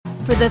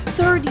For the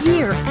third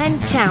year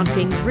and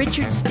counting,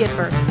 Richard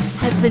Skipper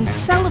has been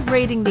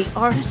celebrating the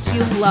artists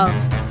you love.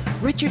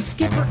 Richard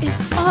Skipper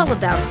is all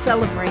about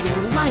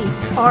celebrating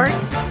life, art,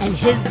 and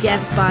his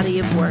guest body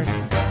of work.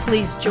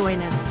 Please join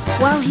us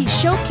while he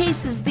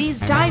showcases these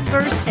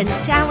diverse and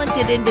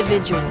talented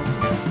individuals.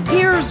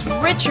 Here's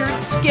Richard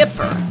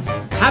Skipper.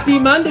 Happy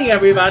Monday,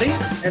 everybody,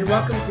 and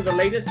welcome to the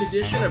latest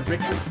edition of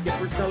Richard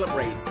Skipper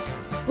Celebrates.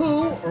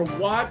 Who or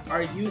what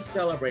are you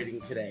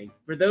celebrating today?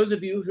 For those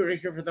of you who are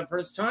here for the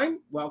first time,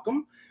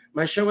 welcome.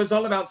 My show is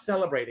all about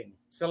celebrating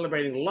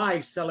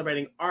life,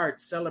 celebrating art,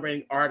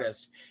 celebrating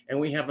artists, and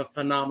we have a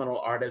phenomenal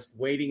artist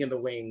waiting in the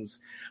wings.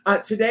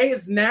 Today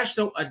is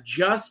National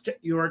Adjust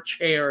Your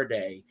Chair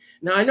Day.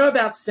 Now, I know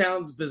that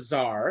sounds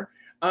bizarre,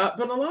 but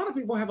a lot of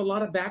people have a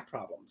lot of back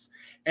problems.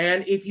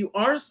 And if you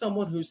are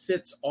someone who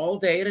sits all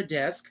day at a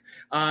desk,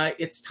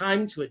 it's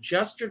time to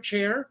adjust your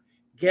chair.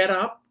 Get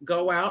up,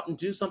 go out and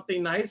do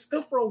something nice.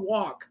 Go for a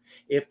walk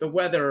if the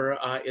weather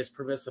is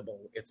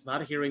permissible. It's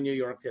not here in New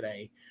York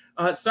today.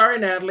 Sorry,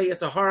 Natalie,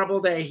 it's a horrible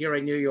day here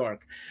in New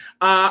York.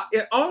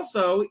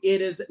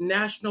 It is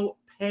National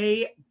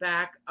Pay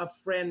Back a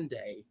Friend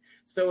Day.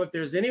 So if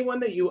there's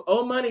anyone that you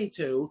owe money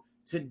to,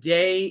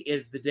 today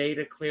is the day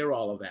to clear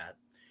all of that.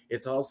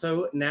 It's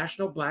also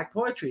National Black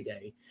Poetry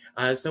Day.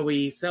 So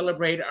we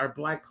celebrate our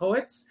Black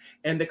poets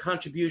and the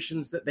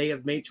contributions that they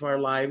have made to our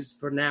lives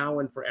for now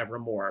and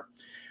forevermore.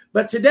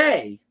 But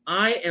today,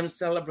 I am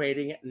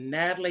celebrating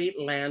Natalie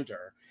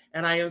Lander.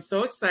 And I am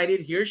so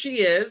excited. Here she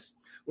is.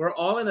 We're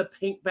all in a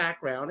pink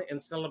background in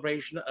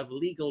celebration of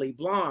Legally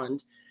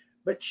Blonde.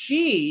 But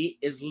she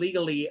is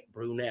Legally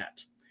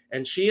Brunette.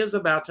 And she is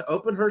about to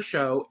open her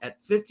show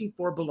at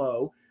 54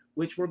 Below,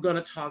 which we're going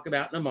to talk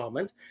about in a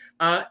moment.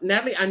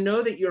 Natalie, I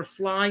know that you're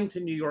flying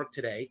to New York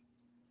today.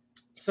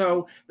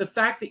 So the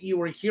fact that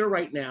you are here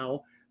right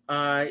now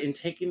in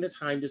taking the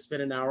time to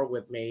spend an hour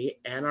with me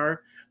and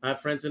our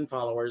friends and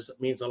followers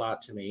means a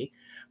lot to me.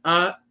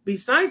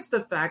 Besides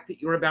the fact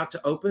that you're about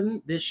to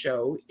open this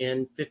show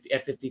at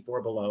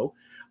 54 Below,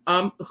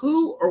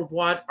 who or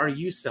what are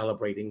you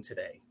celebrating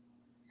today?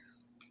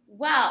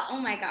 Well, oh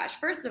my gosh.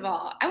 First of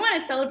all, I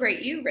want to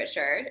celebrate you,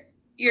 Richard.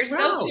 You're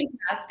so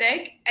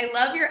fantastic. I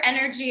love your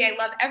energy. I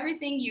love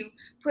everything you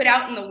put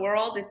out in the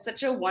world. It's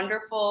such a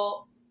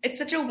wonderful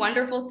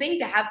thing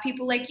to have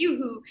people like you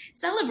who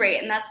celebrate.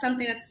 And that's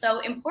something that's so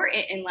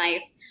important in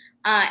life.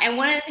 And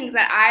one of the things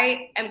that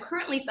I am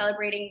currently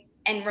celebrating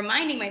and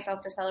reminding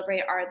myself to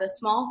celebrate are the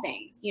small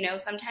things. You know,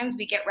 sometimes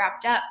we get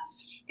wrapped up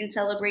in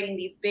celebrating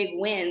these big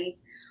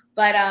wins,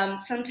 but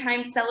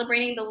sometimes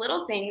celebrating the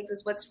little things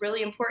is what's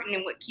really important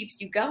and what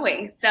keeps you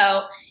going.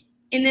 So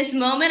in this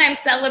moment, I'm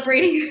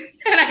celebrating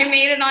that I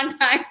made it on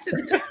time to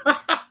this.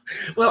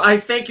 Well, I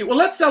thank you. Well,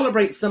 let's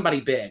celebrate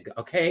somebody big,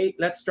 okay?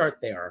 Let's start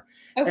there.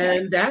 Okay.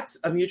 And that's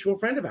a mutual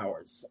friend of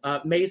ours,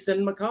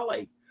 Mason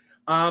McCauley.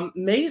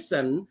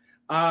 Mason,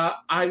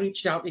 I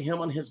reached out to him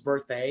on his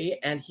birthday,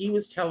 and he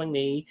was telling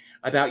me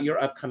about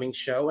your upcoming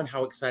show and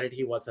how excited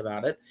he was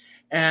about it.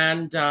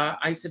 And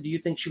I said, do you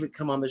think she would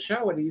come on the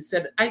show? And he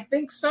said, I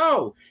think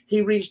so.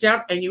 He reached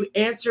out, and you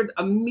answered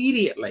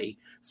immediately.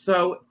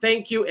 So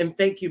thank you, and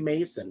thank you,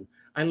 Mason.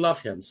 I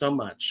love him so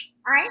much.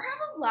 I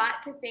have a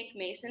lot to thank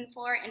Mason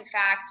for. In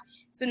fact,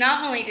 so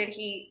not only did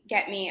he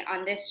get me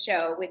on this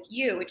show with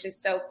you, which is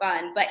so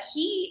fun, but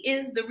he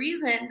is the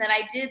reason that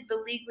I did the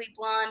Legally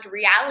Blonde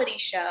reality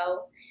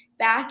show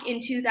back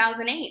in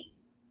 2008.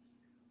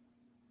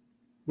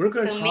 We're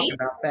going to talk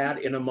about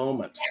that in a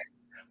moment.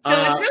 So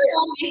it's really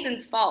all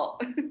Mason's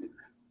fault.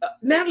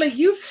 Natalie,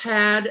 you've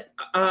had...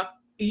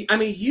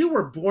 you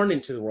were born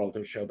into the world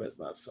of show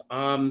business.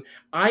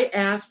 I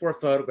asked for a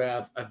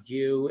photograph of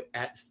you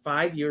at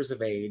 5 years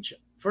of age.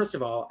 First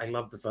of all, I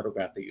love the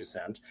photograph that you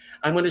sent.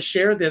 I'm going to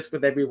share this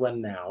with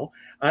everyone now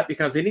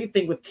because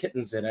anything with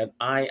kittens in it,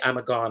 I'm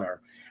a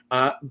goner.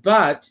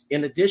 But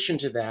in addition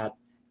to that,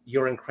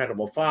 your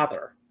incredible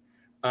father,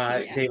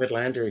 David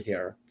Lander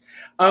here.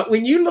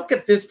 When you look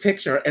at this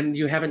picture, and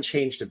you haven't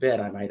changed a bit,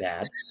 I might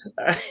add.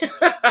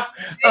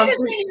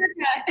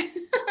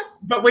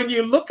 But when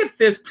you look at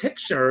this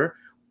picture,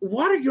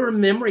 what are your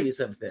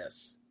memories of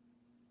this?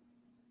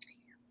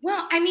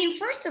 Well, I mean,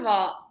 first of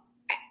all,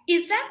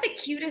 is that the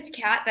cutest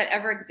cat that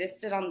ever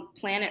existed on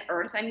planet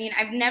Earth? I mean,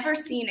 I've never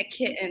seen a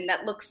kitten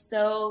that looks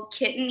so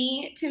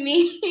kitteny to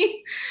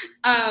me.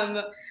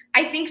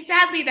 I think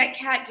sadly that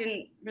cat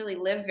didn't really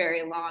live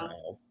very long.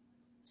 No.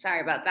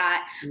 Sorry about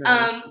that.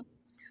 No.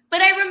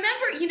 But I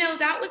remember,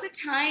 that was a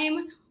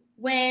time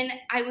when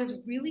I was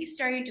really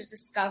starting to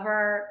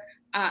discover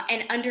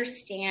and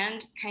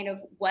understand kind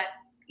of what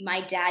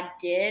my dad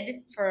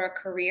did for a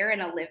career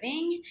and a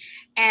living.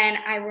 And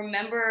I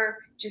remember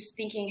just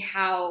thinking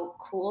how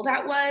cool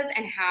that was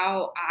and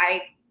how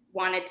I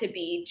wanted to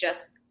be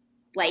just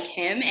like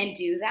him and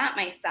do that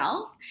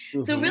myself.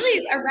 Mm-hmm. So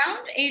really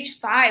around age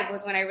 5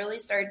 was when I really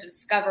started to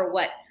discover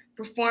what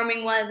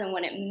performing was and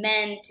what it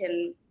meant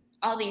and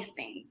all these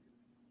things.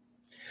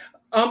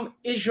 What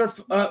is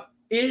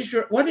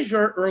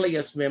your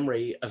earliest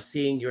memory of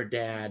seeing your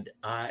dad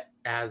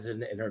as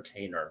an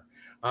entertainer?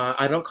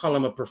 I don't call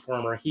him a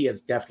performer. He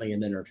is definitely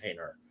an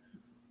entertainer.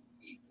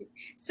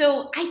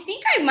 So I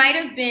think I might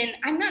have been,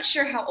 I'm not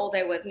sure how old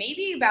I was,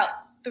 maybe about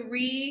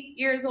 3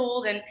 years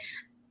old. And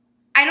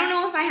I don't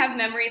know if I have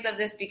memories of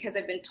this because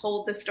I've been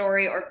told the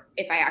story or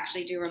if I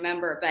actually do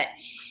remember, but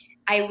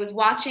I was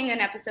watching an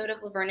episode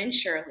of Laverne and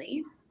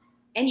Shirley.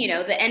 And, you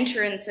know, the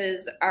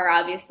entrances are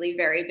obviously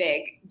very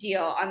big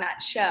deal on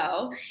that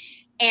show.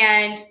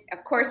 And,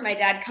 of course, my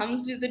dad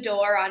comes through the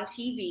door on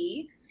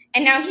TV,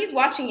 and now he's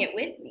watching it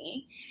with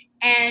me.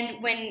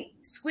 And when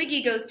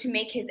Squiggy goes to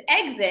make his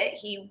exit,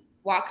 he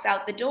walks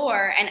out the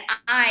door, and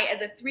I,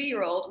 as a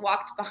 3-year-old,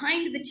 walked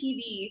behind the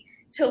TV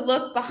to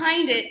look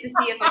behind it to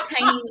see if a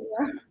tiny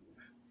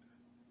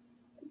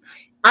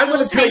I'm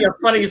going to tell you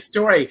a funny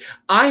story.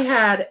 I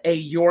had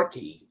a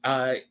Yorkie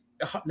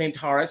named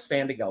Horace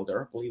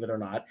Vandegelder, believe it or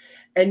not.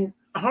 And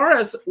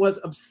Horace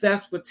was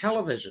obsessed with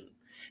television.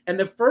 And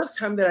the first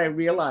time that I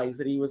realized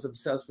that he was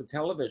obsessed with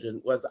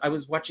television was I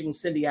was watching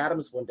Cindy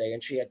Adams one day,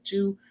 and she had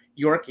 2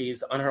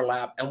 Yorkies on her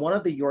lap. And one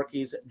of the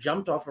Yorkies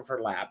jumped off of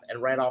her lap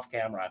and ran off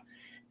camera.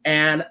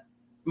 And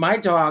my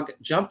dog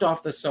jumped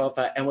off the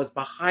sofa and was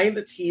behind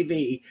the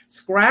TV,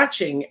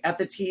 scratching at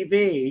the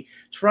TV,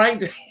 trying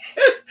to.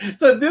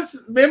 So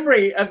this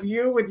memory of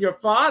you with your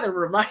father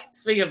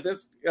reminds me of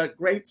this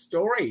great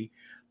story.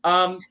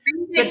 They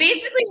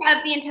basically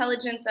have the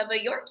intelligence of a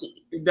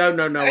Yorkie. No,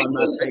 I'm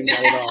not saying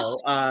that at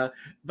all.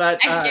 But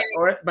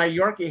or my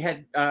Yorkie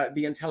had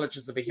the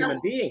intelligence of a human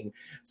being.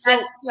 So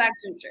that's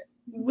actually true.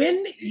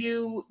 When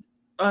you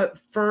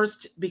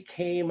first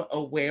became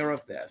aware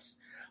of this,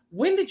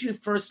 when did you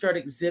first start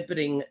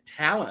exhibiting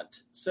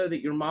talent so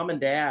that your mom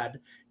and dad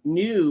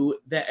knew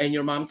that, and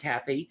your mom,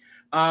 Kathy,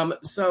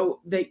 so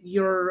that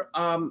your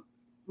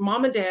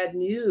mom and dad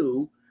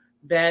knew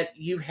that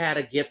you had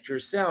a gift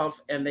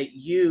yourself and that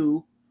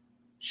you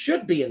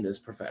should be in this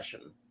profession?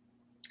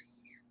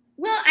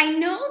 Well, I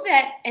know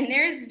that, and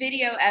there's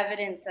video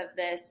evidence of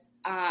this.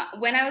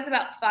 When I was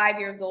about 5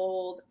 years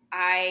old,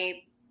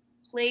 I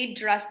played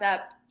dress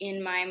up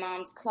in my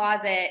mom's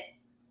closet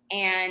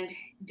and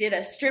did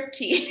a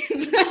striptease.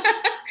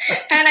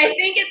 And I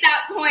think at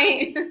that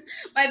point,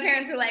 my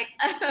parents were like,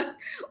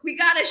 we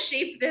got to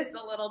shape this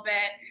a little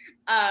bit.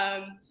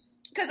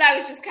 Because I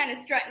was just kind of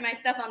strutting my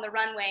stuff on the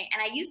runway.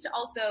 And I used to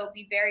also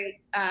be very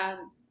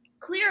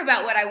clear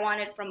about what I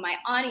wanted from my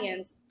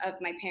audience of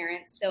my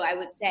parents. So I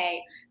would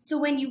say, so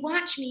when you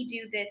watch me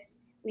do this,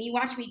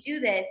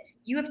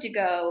 you have to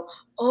go,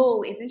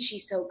 oh, isn't she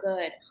so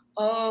good?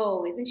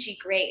 Oh, isn't she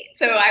great?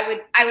 So I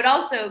would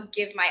also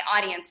give my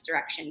audience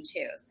direction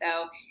too.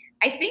 So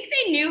I think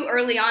they knew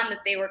early on that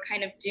they were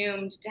kind of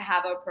doomed to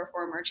have a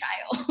performer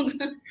child.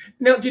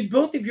 Now, did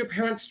both of your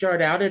parents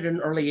start out at an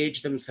early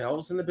age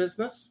themselves in the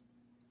business?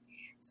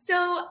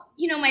 So,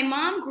 you know, my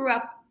mom grew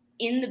up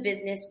in the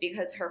business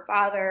because her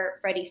father,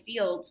 Freddie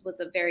Fields, was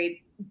a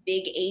very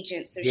big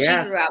agent. So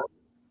yes. She grew up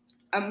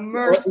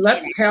immersed. Well,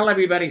 let's tell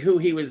everybody who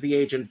he was the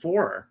agent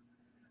for.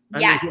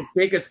 Yes. His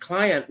biggest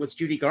client was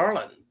Judy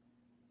Garland.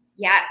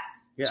 Yes.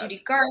 Judy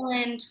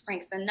Garland,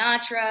 Frank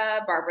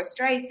Sinatra, Barbara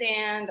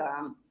Streisand.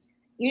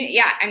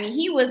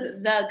 He was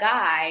the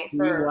guy.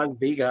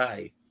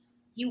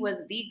 He was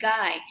the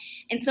guy.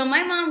 And so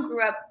my mom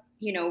grew up,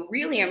 you know,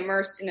 really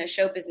immersed in a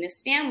show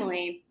business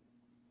family.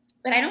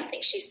 But I don't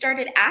think she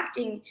started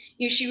acting.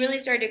 You know, she really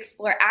started to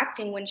explore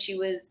acting when she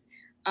was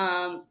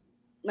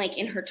like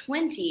in her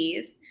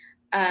 20s.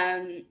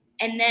 And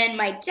then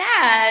my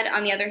dad,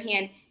 on the other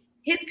hand,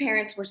 his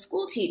parents were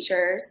school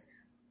teachers,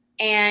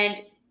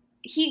 and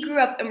he grew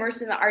up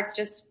immersed in the arts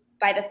just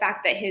by the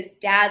fact that his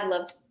dad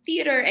loved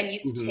theater and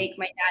used to take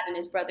my dad and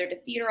his brother to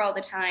theater all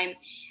the time.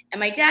 And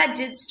my dad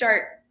did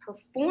start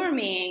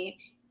performing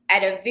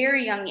at a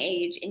very young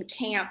age in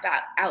camp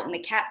out in the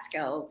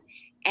Catskills.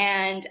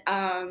 And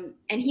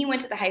he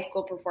went to the High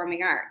School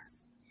Performing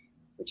Arts,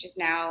 which is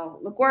now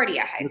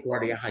LaGuardia High School.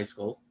 LaGuardia High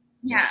School.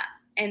 Yeah.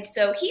 And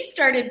so he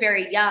started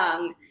very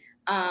young,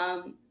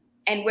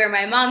 and where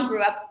my mom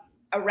grew up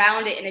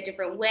around it in a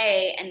different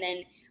way, and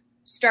then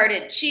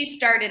she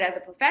started as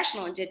a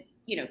professional and did,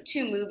 you know,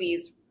 2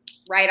 movies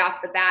right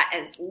off the bat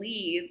as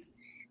leads,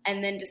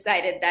 and then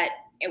decided that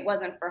it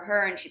wasn't for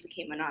her, and she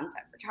became an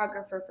on-set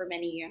photographer for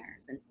many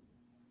years and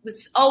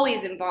was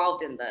always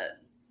involved in the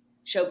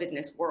show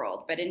business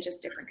world, but in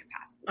just different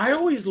capacities. I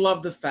always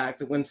love the fact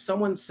that when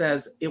someone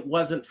says it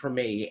wasn't for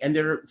me and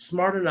they're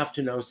smart enough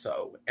to know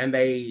so, and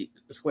they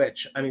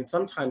switch, I mean,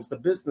 sometimes the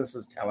business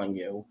is telling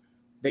you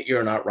that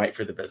you're not right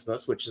for the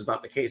business, which is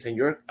not the case in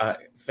your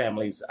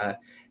family's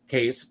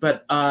case.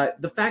 But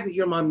the fact that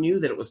your mom knew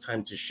that it was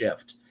time to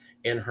shift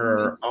in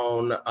her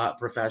own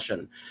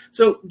profession.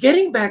 So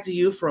getting back to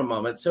you for a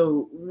moment.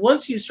 So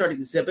once you start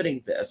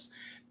exhibiting this,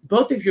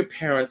 both of your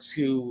parents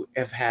who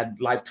have had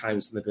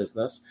lifetimes in the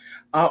business,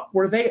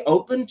 were they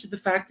open to the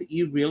fact that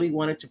you really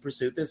wanted to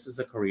pursue this as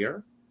a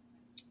career?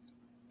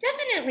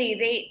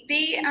 Definitely.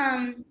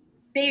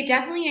 They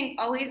definitely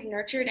always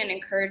nurtured and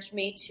encouraged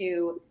me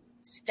to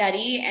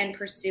study and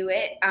pursue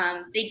it.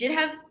 They did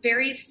have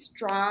very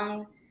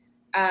strong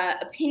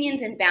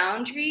opinions and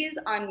boundaries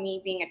on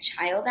me being a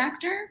child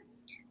actor.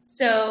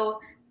 So,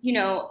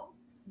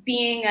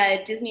 being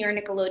a Disney or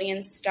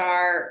Nickelodeon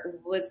star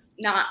was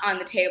not on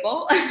the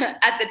table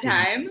at the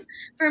time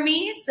for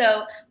me.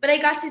 So, but I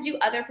got to do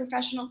other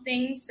professional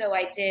things. So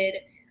I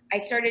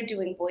started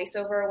doing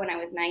voiceover when I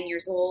was 9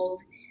 years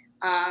old,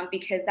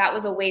 because that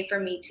was a way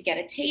for me to get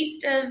a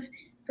taste of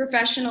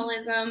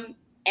professionalism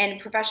and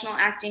professional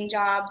acting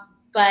jobs,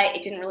 but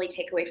it didn't really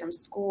take away from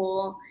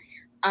school.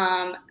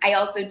 I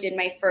also did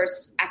my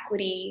first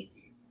equity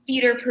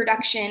theater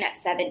production at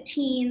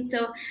 17.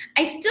 So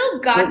I still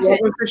got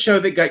What was the show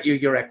that got you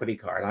your equity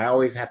card? I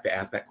always have to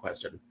ask that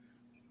question.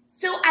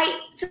 So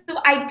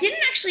I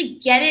didn't actually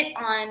get it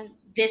on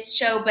this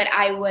show, but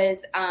I was,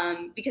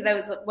 because I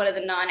was one of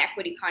the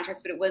non-equity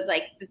contracts, but it was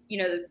like,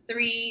 the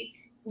 3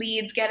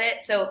 leads get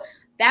it. So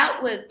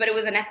but it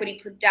was an equity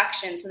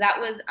production. So that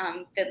was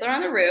Fiddler on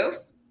the Roof,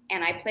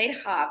 and I played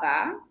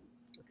Hava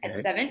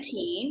at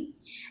 17.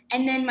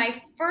 And then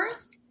my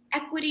first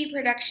equity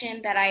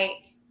production that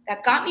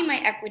got me my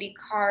equity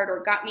card,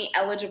 or got me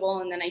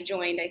eligible, and then I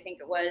joined, I think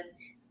it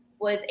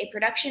was a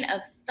production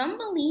of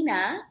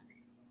Thumbelina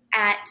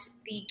at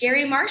the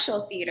Gary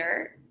Marshall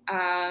Theater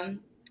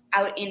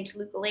out in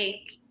Toluca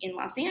Lake in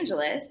Los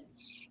Angeles.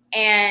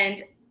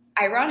 And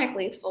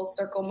ironically, full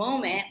circle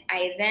moment,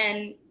 I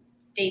then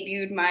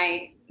debuted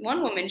my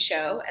one-woman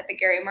show at the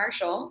Gary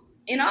Marshall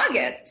in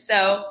August.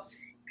 So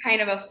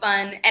kind of a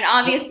fun, and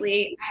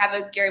obviously I have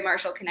a Gary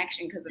Marshall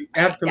connection because of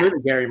absolutely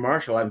Gary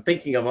Marshall. I'm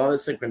thinking of all the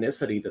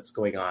synchronicity that's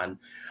going on.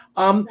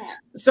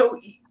 So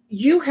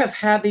you have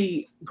had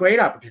the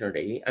great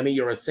opportunity. I mean,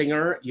 you're a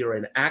singer, you're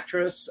an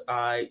actress,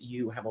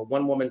 you have a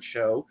one-woman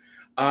show.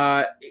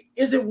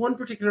 Is there one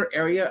particular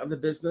area of the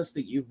business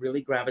that you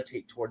really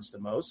gravitate towards the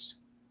most?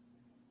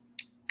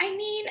 I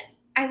mean,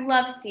 I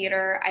love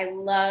theater. I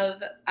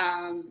love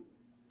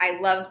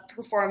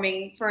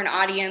performing for an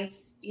audience.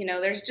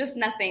 There's just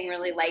nothing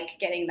really like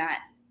getting that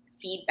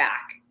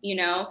feedback,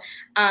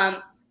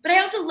 but I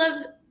also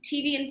love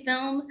TV and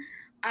film.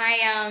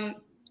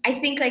 I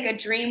think like a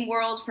dream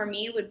world for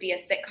me would be a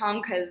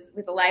sitcom,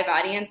 with a live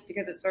audience,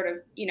 because it sort of,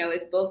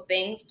 is both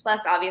things.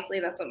 Plus, obviously,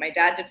 that's what my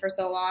dad did for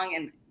so long,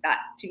 and that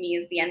to me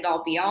is the end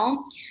all be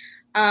all.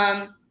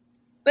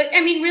 But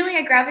I mean, really,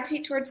 I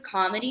gravitate towards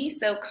comedy.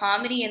 So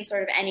comedy in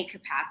sort of any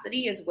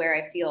capacity is where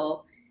I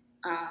feel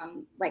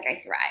like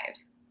I thrive.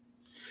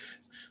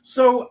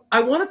 So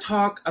I want to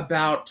talk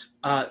about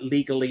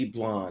Legally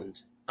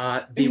Blonde,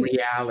 the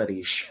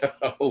reality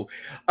show.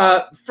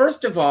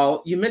 First of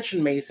all, you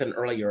mentioned Mason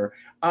earlier.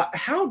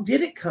 How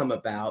did it come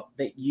about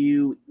that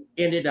you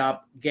ended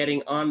up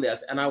getting on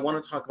this? And I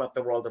want to talk about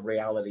the world of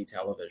reality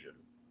television.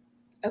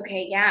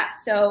 Okay, yeah.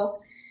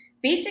 So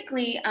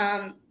basically,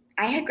 I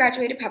had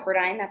graduated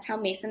Pepperdine. That's how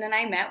Mason and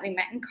I met. We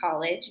met in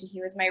college, and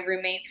he was my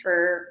roommate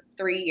for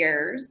 3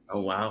 years.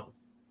 Oh, wow.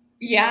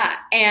 Yeah.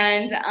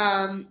 And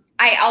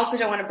I also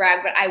don't want to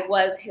brag, but I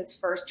was his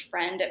first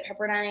friend at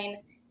Pepperdine,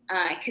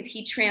 because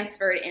he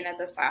transferred in as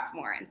a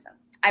sophomore. And so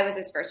I was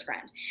his first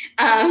friend.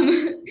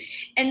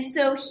 And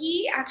so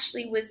he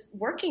actually was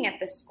working at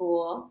the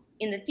school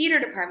in the theater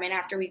department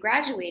after we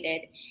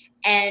graduated.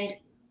 And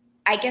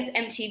I guess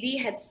MTV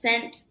had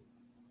sent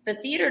the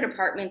theater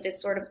department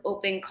this sort of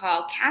open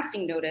call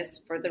casting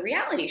notice for the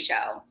reality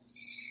show,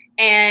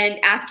 and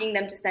asking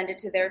them to send it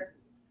to their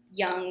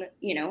young,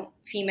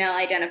 female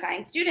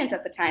identifying students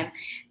at the time.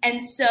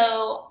 And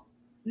so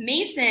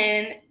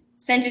Mason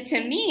sent it to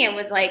me and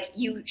was like,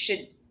 you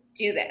should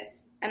do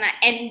this.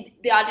 And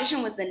the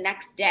audition was the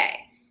next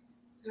day.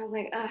 And I was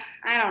like,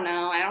 I don't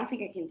know. I don't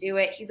think I can do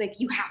it. He's like,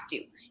 you have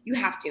to.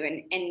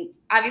 And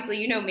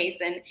obviously,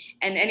 Mason,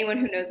 and anyone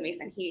who knows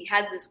Mason, he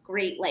has this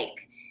great,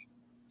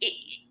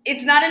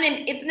 it's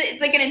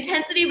like an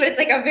intensity, but it's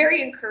like a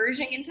very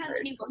encouraging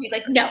intensity where he's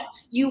like, no,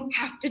 you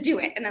have to do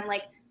it. And I'm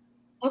like,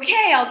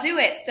 okay, I'll do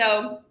it.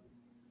 So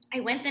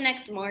I went the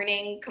next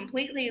morning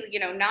completely,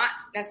 not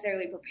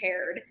necessarily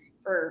prepared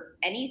for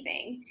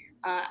anything.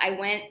 I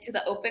went to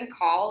the open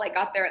call. I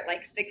got there at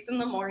 6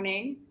 a.m.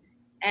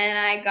 and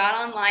I got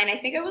online. I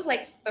think I was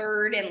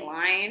 3rd in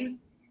line,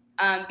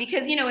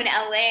 because, in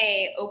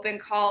LA, open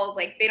calls,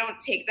 they don't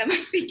take them,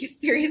 I think, as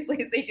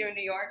seriously as they do in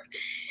New York.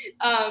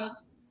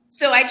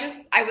 So I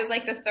was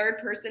the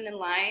 3rd person in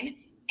line.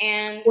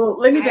 And well,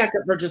 let me back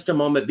up for just a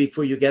moment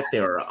before you get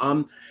there.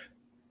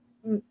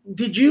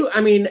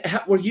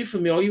 Were you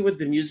familiar with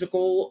the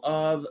musical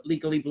of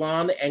Legally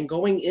Blonde? And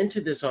going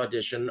into this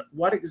audition,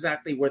 what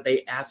exactly were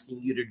they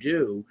asking you to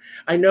do?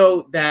 I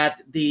know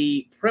that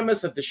the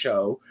premise of the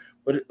show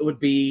would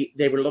be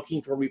they were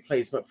looking for a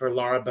replacement for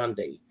Laura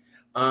Bundy.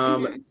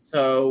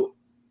 So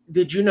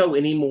did you know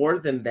any more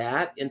than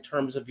that in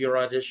terms of your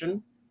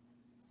audition?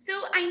 So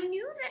I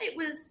knew that it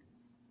was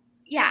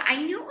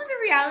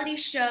a reality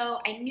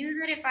show. I knew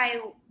that if I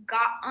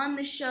got on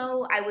the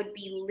show, I would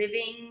be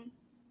living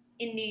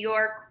in New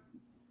York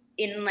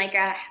in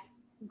a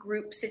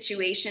group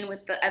situation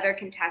with the other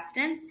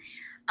contestants.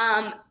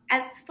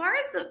 As far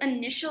as the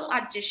initial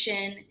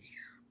audition,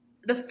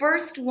 the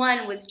first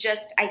one was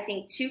just, I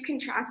think,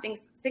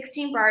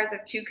 16 bars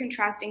of two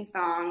contrasting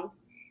songs.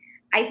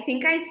 I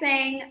think I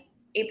sang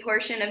a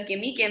portion of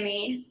Gimme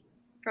Gimme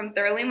from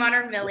Thoroughly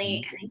Modern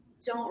Millie. And I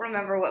don't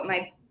remember what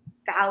my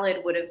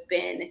ballad would have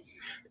been.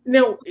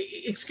 Now,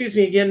 excuse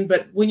me again,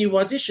 but when you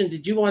auditioned,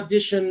 did you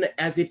audition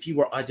as if you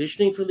were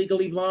auditioning for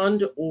Legally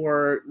Blonde,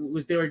 or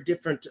was there a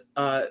different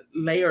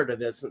layer to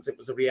this since it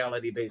was a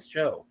reality-based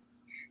show?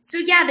 So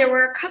yeah, there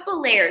were a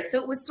couple layers.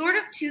 So it was sort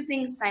of two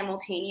things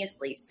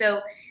simultaneously.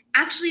 So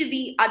actually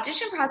the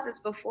audition process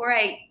before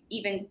I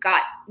even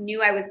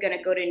knew I was going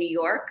to go to New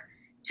York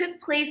took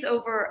place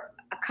over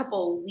a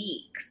couple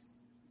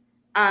weeks.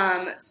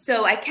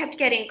 So I kept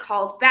getting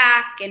called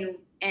back and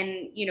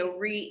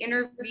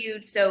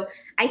re-interviewed. So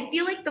I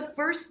feel like the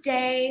first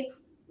day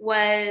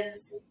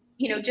was,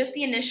 just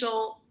the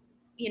initial,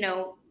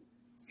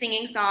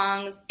 singing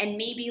songs and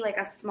maybe like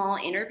a small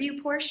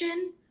interview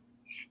portion.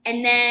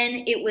 And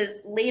then it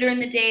was later in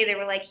the day, they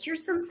were like,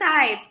 here's some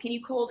sides. Can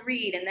you cold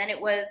read? And then it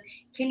was,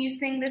 can you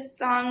sing this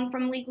song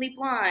from Legally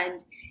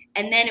Blonde?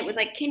 And then it was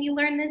like, can you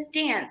learn this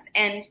dance?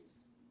 And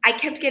I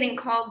kept getting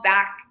called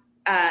back.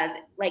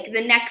 Like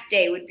the next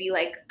day would be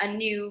like a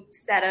new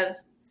set of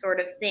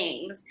sort of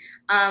things.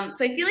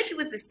 So I feel like it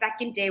was the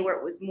second day where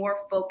it was more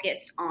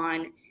focused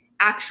on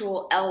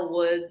actual Elle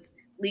Woods,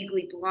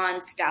 Legally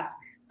Blonde stuff.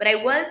 But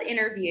I was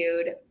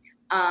interviewed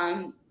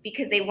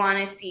because they want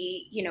to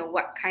see,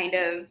 what kind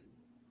of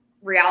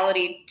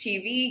reality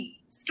TV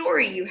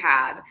story you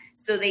have.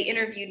 So they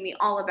interviewed me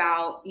all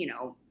about,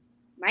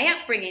 my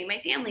upbringing, my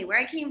family, where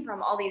I came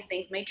from, all these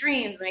things, my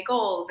dreams, my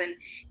goals. And,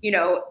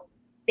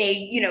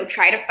 they,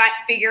 try to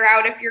figure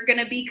out if you're going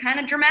to be kind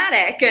of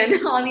dramatic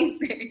and all these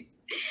things.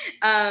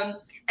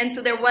 And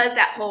so there was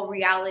that whole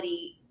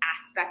reality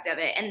aspect of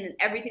it, and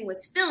everything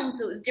was filmed.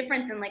 So it was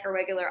different than like a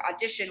regular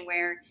audition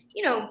where,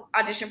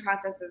 audition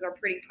processes are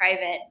pretty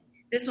private.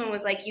 This one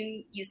was like,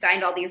 you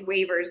signed all these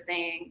waivers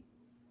saying,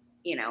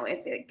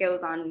 if it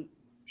goes on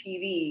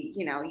TV,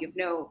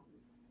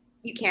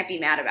 you can't be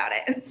mad about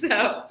it.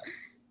 So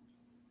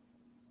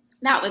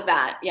that was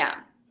that. Yeah.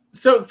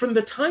 So from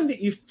the time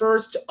that you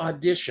first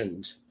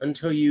auditioned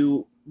until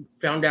you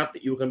found out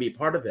that you were going to be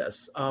part of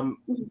this,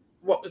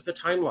 what was the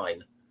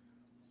timeline?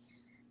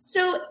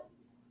 So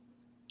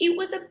it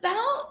was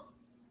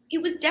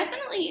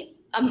definitely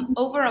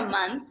over a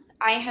month.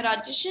 I had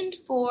auditioned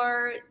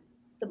for,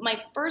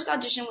 my first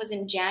audition was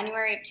in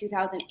January of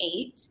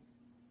 2008.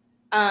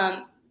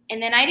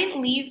 And then I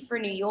didn't leave for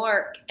New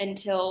York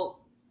until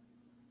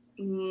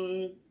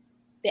the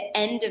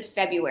end of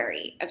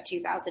February of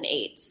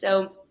 2008.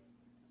 So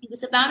it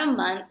was about a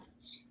month,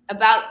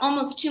 about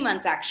almost 2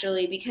 months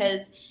actually,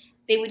 because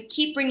they would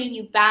keep bringing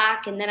you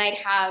back, and then I'd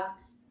have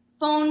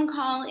phone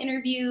call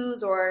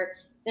interviews, or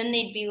then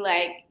they'd be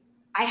like,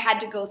 I had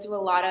to go through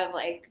a lot of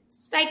like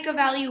psych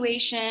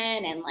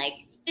evaluation and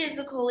like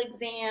physical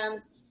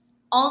exams,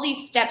 all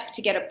these steps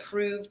to get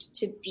approved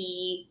to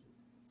be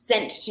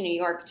sent to New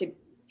York to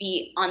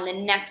be on the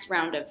next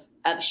round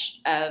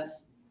of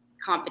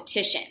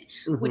competition,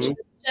 which was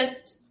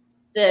just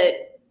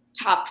the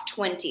top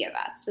 20 of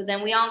us. So then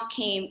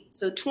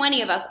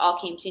 20 of us all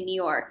came to New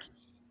York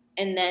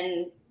and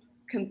then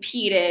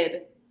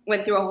competed,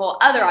 went through a whole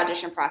other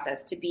audition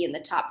process to be in the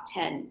top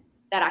 10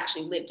 that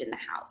actually lived in the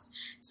house.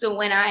 So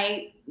when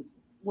I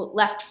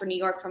left for New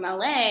York from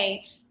LA,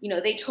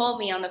 they told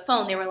me on the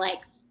phone, they were like,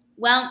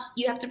 well,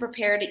 you have to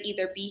prepare to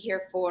either be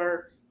here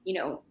for,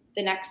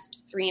 the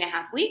next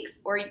 3.5 weeks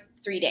or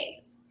 3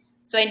 days.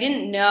 So I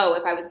didn't know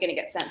if I was going to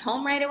get sent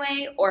home right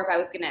away or if I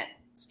was going to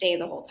stay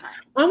the whole time.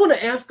 I want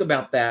to ask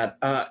about that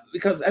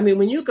because,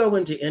 when you go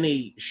into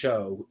any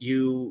show,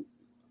 you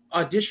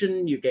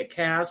audition, you get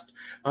cast,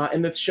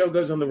 and the show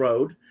goes on the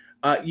road.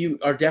 You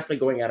are definitely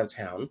going out of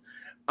town.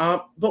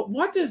 But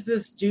what does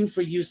this do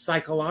for you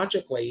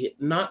psychologically,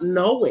 not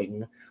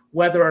knowing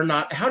whether or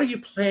not, how do you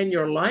plan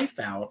your life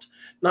out,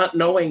 not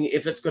knowing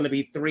if it's going to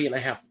be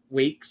 3.5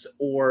 weeks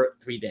or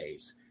 3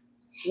 days?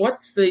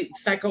 What's the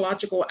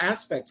psychological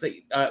aspects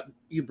that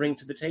you bring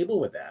to the table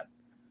with that?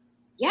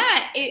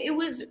 Yeah, it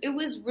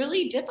was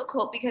really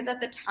difficult because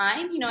at the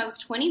time, I was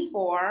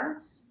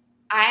 24.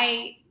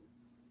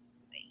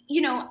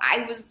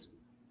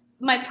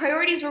 My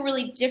priorities were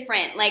really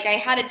different. Like I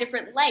had a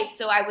different life.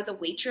 So I was a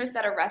waitress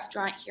at a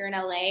restaurant here in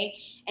LA,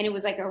 and it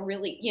was like a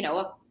really,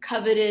 a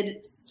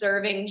coveted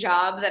serving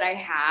job that I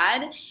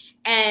had.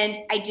 And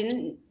I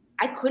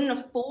couldn't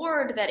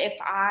afford that if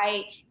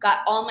I got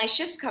all my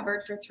shifts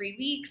covered for 3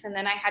 weeks and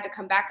then I had to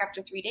come back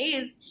after 3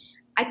 days,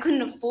 I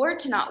couldn't afford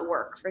to not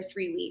work for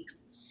 3 weeks.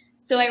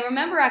 So I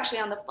remember actually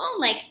on the phone,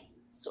 like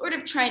sort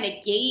of trying to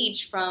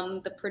gauge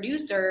from the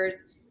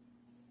producers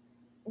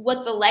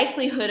what the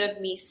likelihood of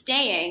me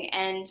staying.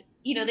 And,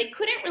 they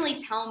couldn't really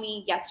tell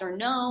me yes or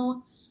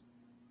no.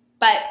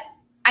 But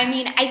I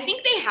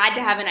think they had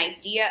to have an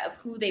idea of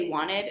who they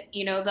wanted.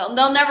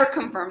 They'll never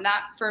confirm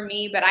that for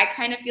me, but I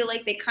kind of feel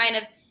like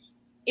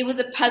it was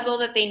a puzzle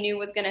that they knew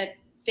was going to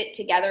fit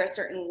together a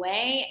certain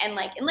way. And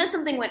like, unless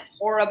something went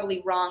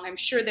horribly wrong, I'm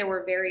sure there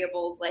were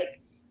variables like,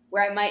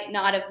 where I might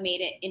not have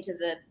made it into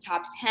the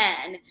top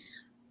 10,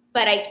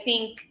 but I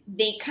think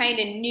they kind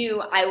of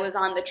knew I was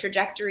on the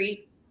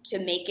trajectory to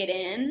make it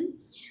in.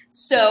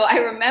 So I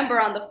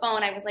remember on the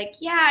phone, I was like,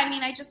 yeah, I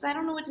mean, I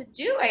don't know what to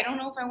do. I don't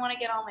know if I want to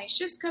get all my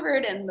shifts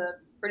covered. And the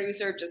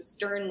producer just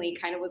sternly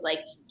kind of was like,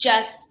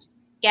 just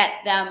get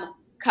them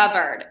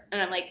covered.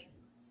 And I'm like,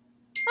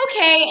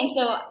 okay. And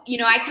so,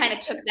 I kind of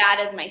took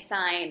that as my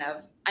sign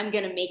of I'm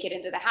going to make it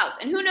into the house.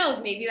 And who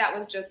knows, maybe that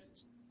was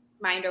just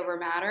mind over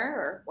matter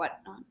or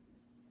whatnot.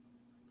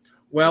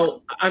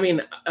 Well, I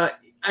mean, I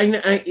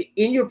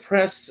in your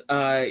press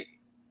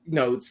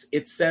notes,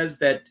 it says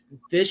that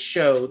this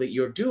show that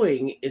you're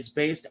doing is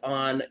based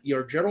on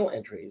your journal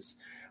entries.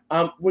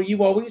 Were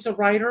you always a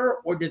writer,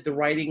 or did the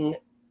writing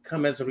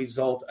come as a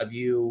result of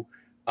you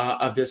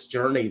of this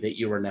journey that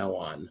you are now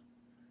on?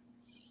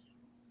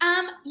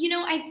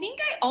 I think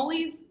I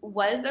always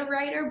was a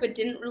writer, but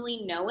didn't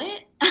really know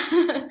it.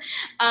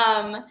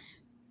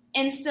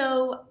 And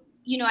so,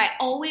 I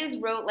always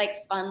wrote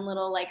like fun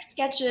little like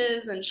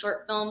sketches and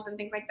short films and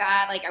things like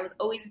that. Like I was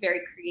always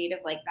very creative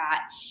like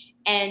that.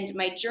 And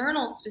my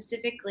journal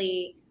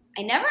specifically,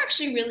 I never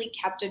actually really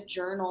kept a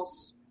journal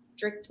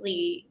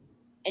strictly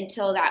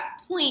until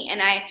that point.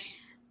 And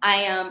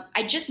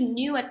I just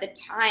knew at the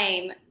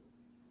time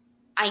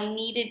I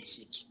needed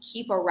to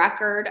keep a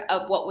record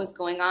of what was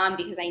going on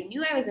because I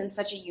knew I was in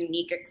such a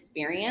unique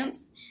experience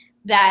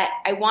that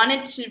I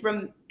wanted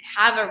to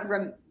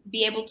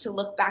be able to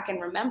look back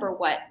and remember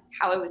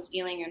how I was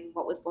feeling and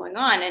what was going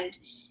on. And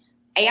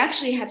I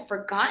actually had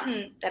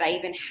forgotten that I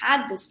even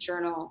had this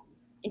journal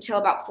until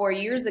about 4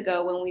 years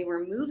ago when we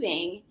were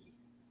moving,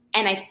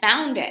 and I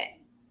found it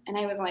and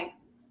I was like,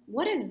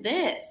 what is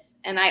this?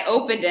 And I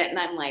opened it and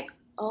I'm like,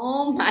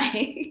 oh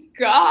my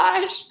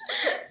gosh.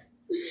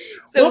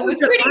 So what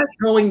was it like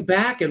going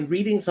back and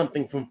reading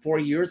something from 4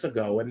 years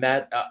ago and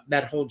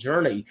that whole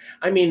journey?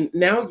 I mean,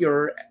 now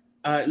you're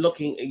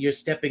you're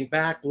stepping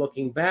back,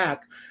 looking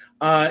back.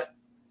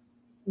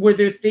 Were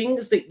there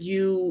things that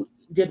you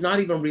did not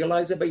even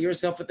realize about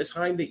yourself at the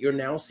time that you're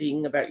now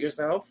seeing about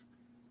yourself?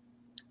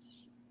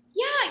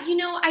 Yeah,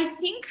 I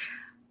think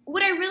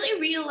what I really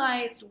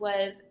realized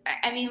was,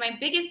 I mean, my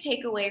biggest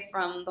takeaway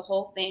from the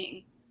whole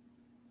thing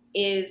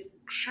is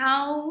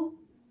how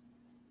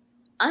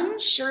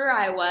unsure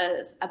I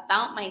was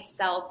about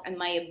myself and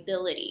my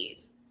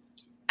abilities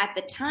at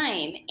the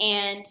time.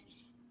 And,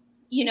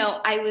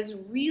 I was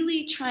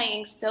really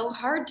trying so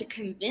hard to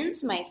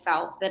convince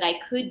myself that I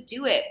could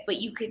do it, but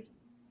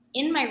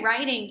in my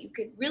writing, you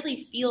could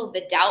really feel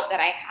the doubt that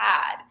I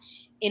had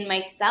in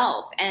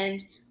myself.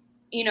 And,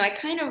 I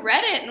kind of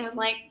read it and was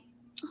like,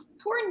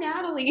 poor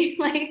Natalie.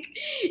 Like,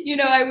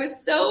 I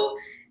was so,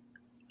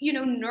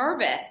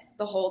 nervous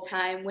the whole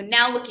time, when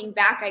now looking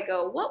back, I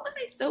go, what was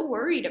I so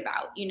worried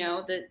about?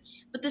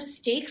 But the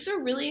stakes are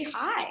really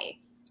high.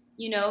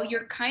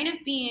 You're kind of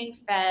being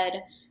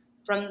fed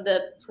from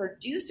the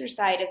producer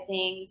side of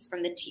things,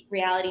 from the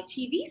reality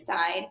TV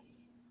side.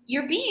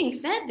 You're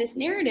being fed this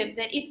narrative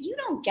that if you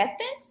don't get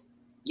this,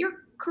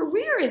 your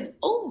career is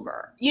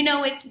over.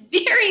 It's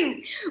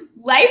very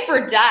life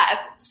or death.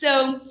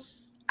 So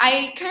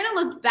I kind of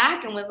looked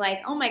back and was like,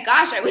 oh my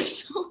gosh, I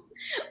was so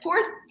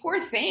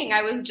poor thing.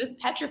 I was just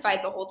petrified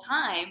the whole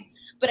time,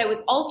 but I was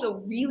also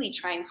really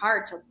trying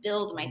hard to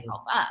build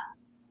myself up.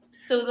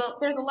 So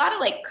there's a lot of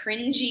like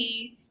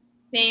cringy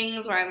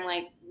things where I'm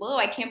like, whoa,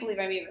 I can't believe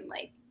I'm even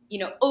like,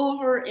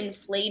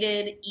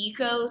 overinflated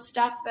ego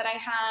stuff that I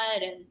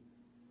had. And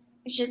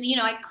it's just,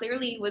 I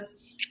clearly was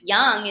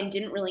young and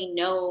didn't really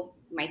know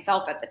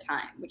myself at the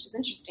time, which is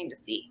interesting to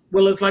see.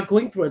 Well, it's like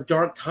going through a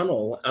dark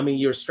tunnel. I mean,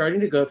 you're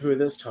starting to go through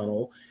this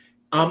tunnel.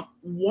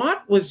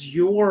 What was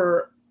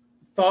your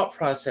thought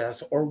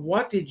process, or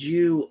what did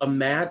you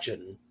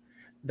imagine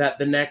that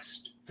the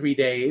next 3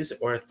 days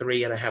or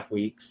 3.5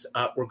 weeks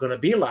were going to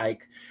be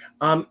like?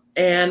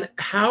 And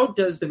how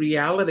does the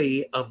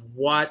reality of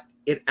what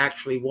it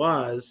actually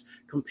was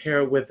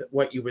compare with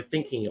what you were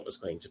thinking it was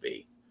going to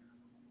be?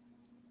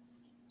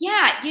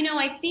 Yeah,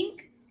 I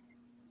think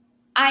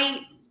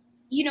I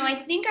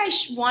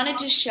wanted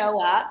to show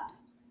up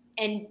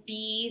and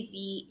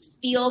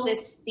feel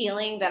this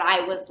feeling that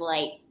I was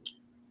like,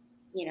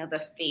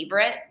 the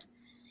favorite.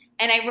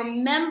 And I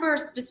remember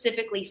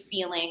specifically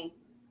feeling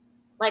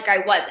like I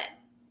wasn't.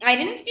 I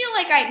didn't feel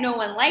like no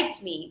one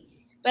liked me,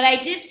 but I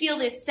did feel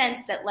this sense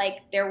that like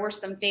there were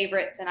some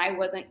favorites and I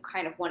wasn't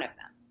kind of one of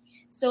them.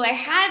 So I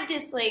had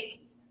this like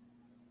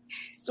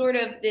sort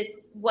of this,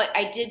 what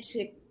I did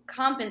to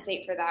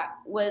compensate for that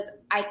was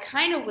I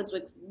kind of was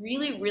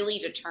really, really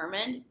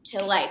determined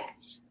to like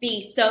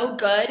be so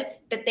good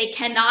that they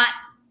cannot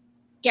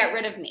get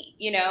rid of me,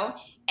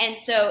 And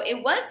so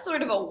it was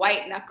sort of a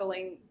white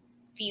knuckling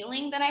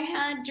feeling that I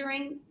had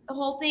during the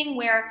whole thing,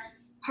 where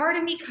part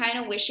of me kind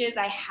of wishes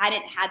I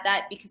hadn't had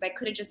that, because I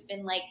could have just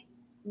been like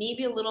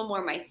maybe a little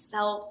more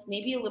myself,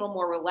 maybe a little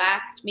more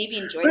relaxed, maybe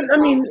enjoy the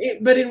process.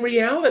 But in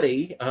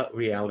reality, but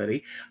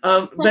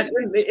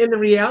in the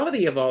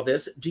reality of all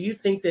this, do you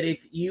think that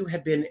if you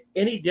had been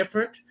any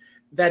different,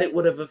 that it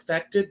would have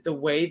affected the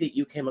way that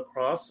you came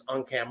across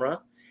on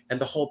camera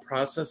and the whole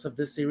process of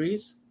this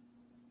series?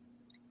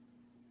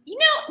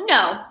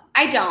 No,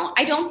 I don't.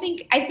 I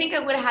think I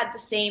would have had the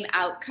same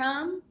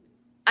outcome.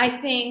 I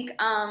think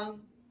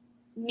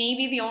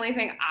maybe the only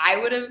thing I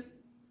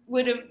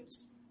would have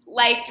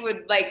liked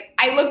would like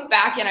I look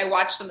back and I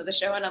watch some of the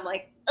show and I'm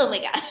like, oh my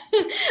God,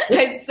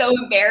 it's so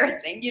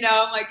embarrassing.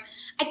 I'm like,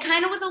 I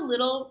kind of was a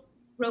little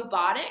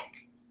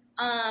robotic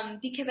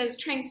because I was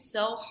trying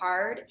so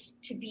hard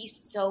to be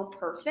so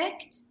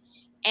perfect,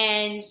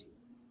 and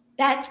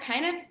that's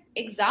kind of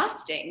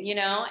exhausting,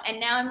 and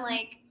now I'm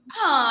like,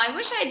 oh, I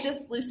wish I had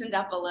just loosened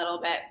up a little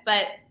bit.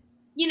 But,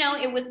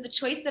 it was the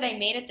choice that I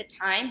made at the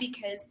time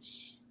because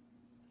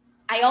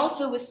I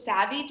also was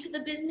savvy to the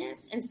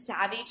business and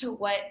savvy to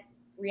what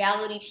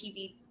reality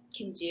TV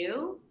can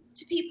do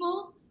to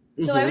people.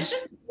 So I was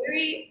just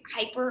very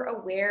hyper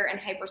aware and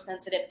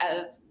hypersensitive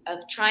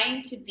of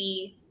trying to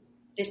be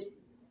this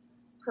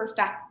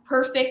perfect,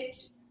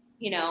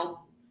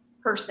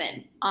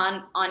 person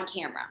on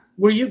camera.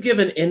 Were you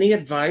given any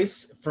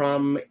advice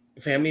from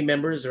family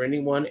members or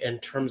anyone in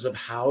terms of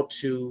how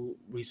to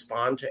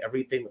respond to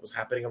everything that was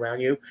happening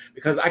around you?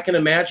 Because I can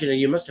imagine, and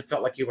you must have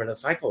felt like you were in a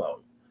cyclone.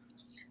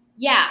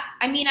 Yeah.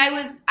 I mean,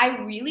 I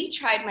really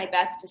tried my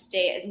best to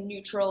stay as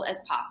neutral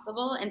as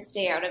possible and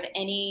stay out of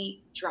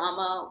any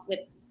drama with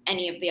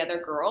any of the other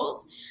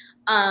girls.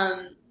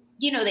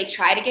 They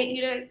try to get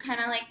you to kind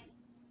of like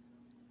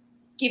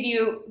give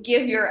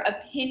your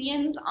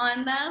opinions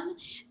on them.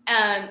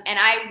 And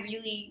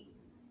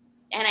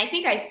I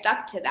think I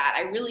stuck to that.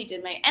 I really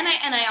did and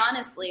I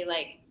honestly,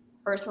 like,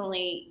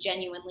 personally,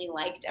 genuinely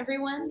liked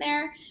everyone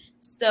there.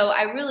 So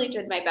I really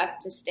did my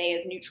best to stay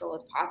as neutral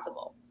as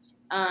possible.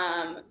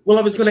 Well,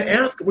 I was going to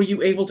ask, were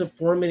you able to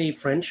form any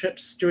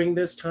friendships during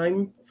this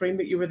time frame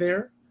that you were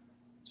there?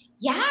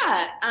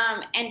 Yeah.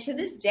 And to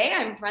this day,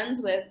 I'm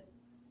friends with,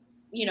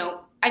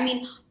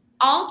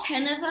 all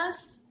 10 of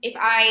us. If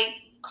I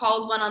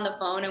called one on the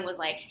phone and was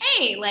like,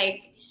 hey,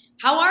 like,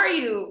 how are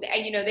you?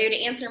 They would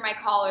answer my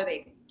call, or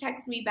they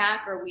text me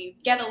back, or we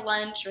get a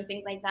lunch or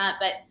things like that.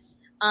 But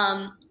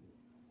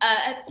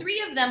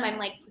 3 of them I'm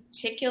like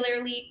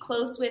particularly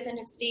close with and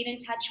have stayed in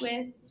touch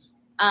with,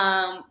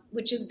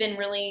 which has been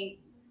really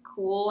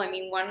cool. I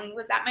mean, one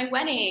was at my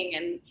wedding,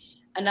 and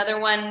another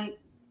one,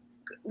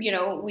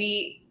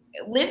 we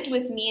lived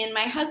with me and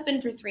my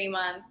husband for 3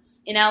 months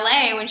in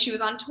LA when she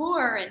was on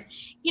tour. And,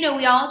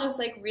 we all just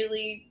like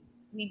we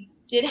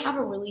did have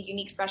a really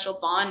unique, special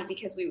bond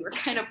because we were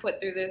kind of put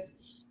through this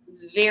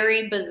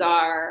very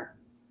bizarre,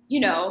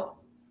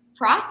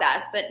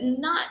 process that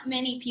not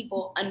many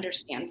people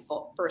understand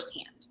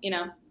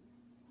firsthand,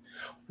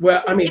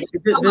 Well, I mean,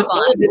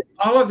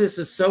 all of this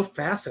is so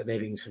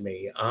fascinating to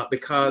me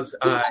because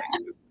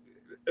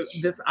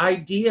this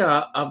idea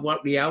of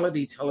what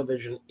reality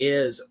television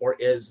is or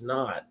is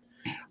not.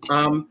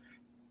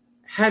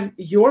 Have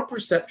your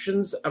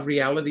perceptions of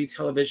reality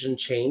television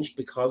changed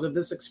because of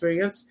this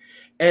experience?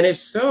 And if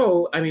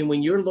so, I mean,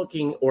 when you're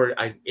looking, or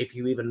if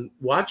you even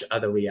watch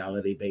other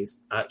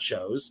reality-based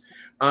shows,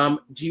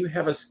 do you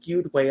have a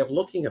skewed way of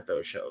looking at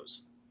those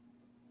shows?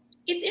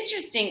 It's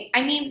interesting.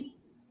 I mean,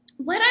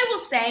 what I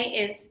will say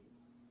is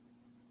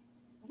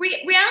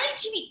reality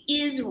TV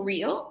is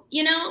real,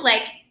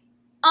 like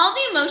all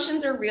the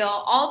emotions are real,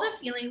 all the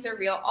feelings are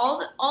real,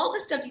 all the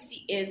stuff you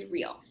see is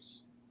real.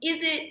 Is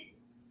it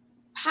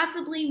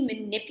possibly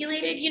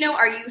manipulated?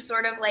 Are you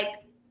sort of like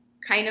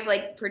kind of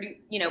like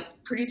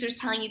producers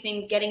telling you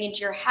things, getting into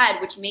your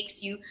head, which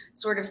makes you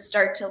sort of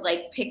start to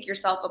like pick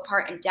yourself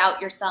apart and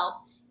doubt yourself?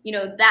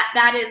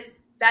 That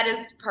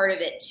is part of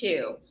it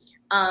too.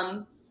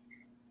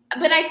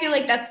 But I feel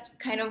like that's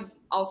kind of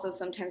also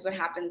sometimes what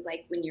happens,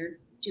 like when you're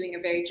doing a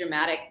very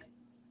dramatic,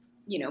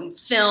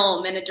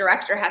 film, and a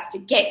director has to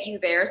get you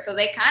there. So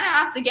they kind of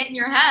have to get in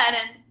your head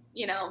and,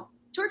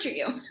 torture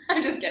you.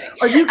 I'm just kidding.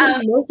 Are you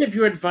getting most of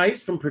your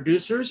advice from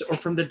producers or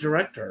from the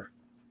director?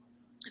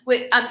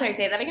 Wait, I'm sorry,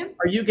 say that again?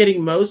 Are you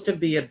getting most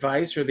of the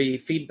advice or the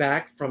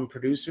feedback from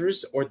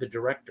producers or the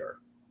director?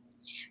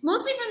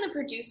 Mostly from the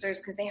producers,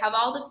 because they have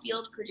all the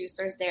field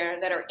producers there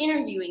that are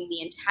interviewing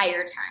the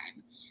entire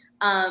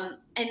time.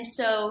 And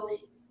so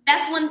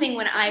that's one thing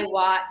when I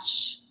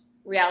watch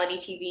reality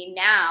TV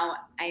now.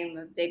 I am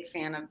a big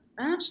fan of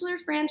Bachelor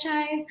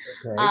franchise.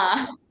 Okay.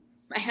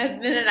 My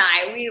husband and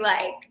I,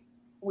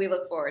 we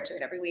look forward to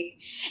it every week.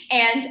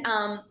 And,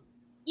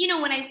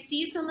 when I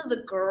see some of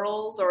the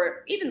girls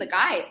or even the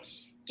guys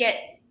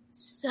get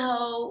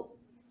so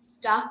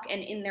stuck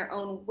and in their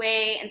own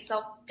way and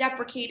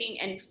self-deprecating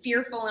and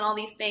fearful and all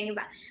these things,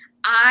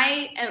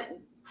 I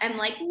am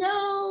like,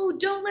 no,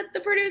 don't let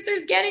the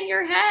producers get in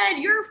your head.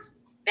 You're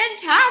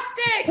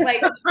fantastic.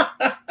 Like,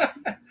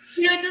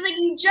 it's just like,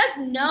 you just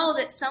know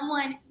that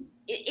someone,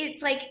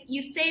 it's like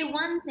you say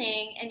one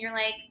thing and you're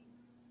like,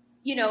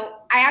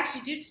 I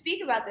actually do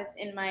speak about this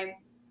in my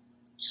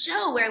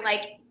show where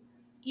like,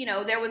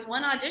 there was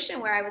one audition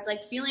where I was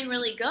like feeling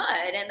really good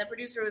and the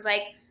producer was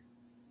like,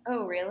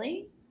 oh,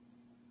 really?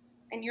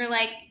 And you're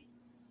like,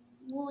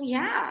 well,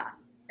 yeah.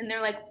 And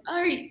they're like,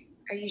 are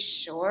you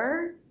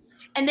sure?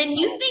 And then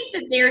you think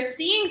that they're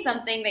seeing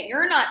something that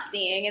you're not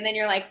seeing. And then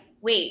you're like,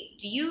 wait,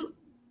 do you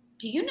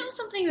know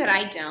something that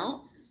I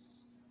don't?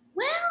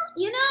 Well,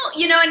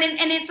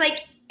 and it's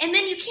like, and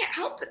then you can't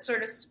help but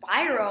sort of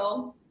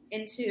spiral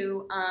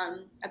into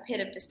a pit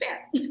of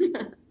despair.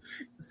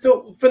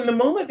 So from the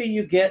moment that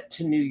you get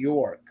to New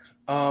York,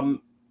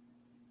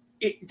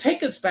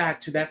 take us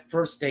back to that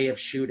first day of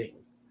shooting,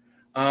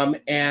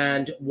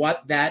 and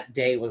what that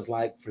day was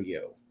like for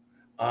you,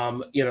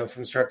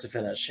 from start to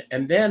finish.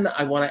 And then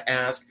I want to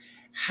ask,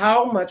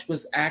 how much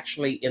was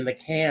actually in the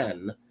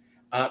can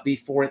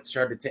before it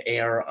started to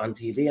air on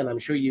TV? And I'm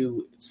sure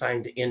you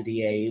signed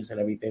NDAs and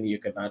everything that you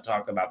could not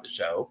talk about the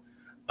show.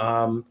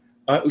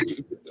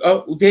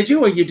 Did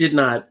you, or you did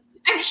not?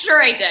 I'm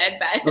sure I did,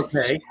 but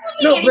okay.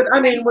 No, but I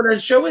mean, when a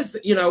show is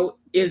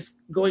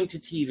going to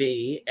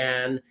TV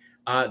and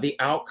the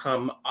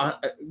outcome,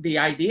 the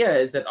idea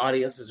is that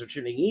audiences are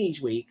tuning in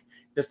each week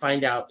to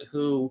find out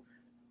who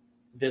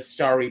this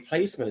star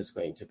replacement is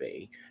going to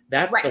be.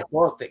 That's right. The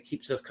hook that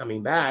keeps us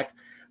coming back.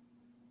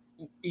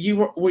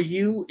 Were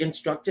you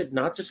instructed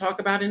not to talk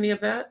about any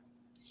of that?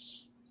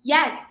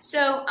 Yes.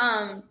 So,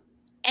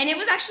 and it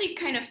was actually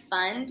kind of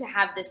fun to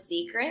have this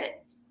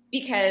secret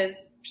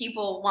because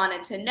people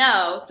wanted to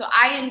know. So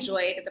I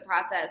enjoyed the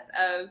process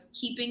of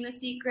keeping the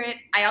secret.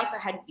 I also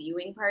had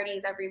viewing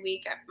parties every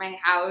week at my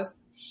house,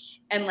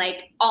 and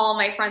like all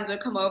my friends would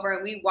come over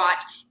and we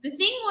watched. The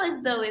thing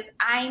was, though, is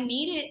I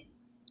made it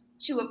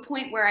to a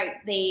point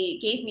where they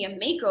gave me a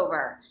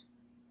makeover.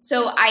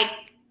 So I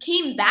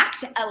came back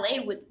to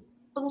LA with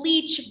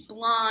bleach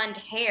blonde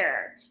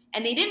hair,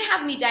 and they didn't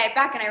have me dye it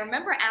back. And I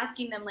remember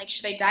asking them, like,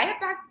 should I dye it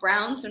back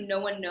brown so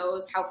no one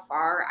knows how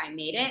far I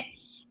made it?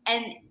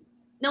 And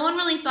no one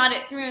really thought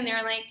it through, and they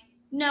were like,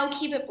 no,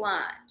 keep it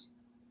blonde.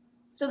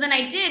 So then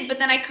I did, but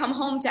then I come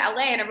home to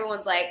LA and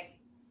everyone's like,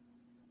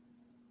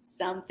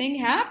 something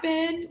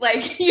happened.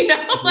 Like,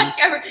 like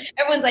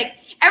everyone's like,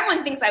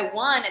 everyone thinks I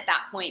won at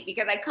that point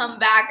because I come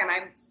back and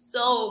I'm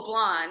so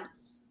blonde.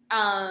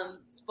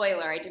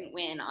 Spoiler, I didn't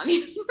win,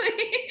 obviously.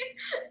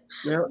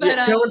 Well,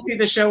 go and see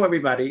the show,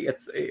 everybody.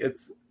 It's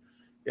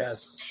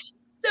yes.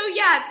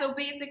 So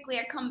basically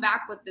I come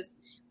back with this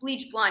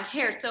bleach blonde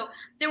hair. So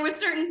there were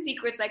certain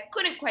secrets I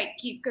couldn't quite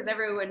keep because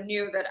everyone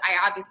knew that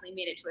I obviously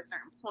made it to a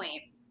certain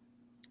point.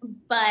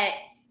 But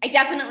I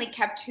definitely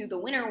kept who the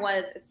winner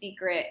was a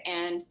secret.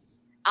 And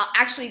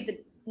actually, the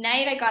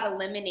night I got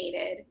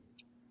eliminated,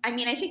 I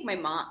think my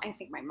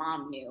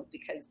mom knew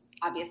because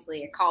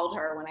obviously I called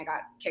her when I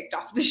got kicked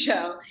off the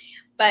show.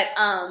 But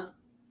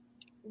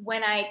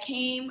when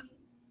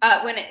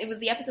it was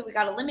the episode I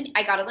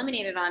got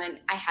eliminated on, and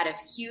I had a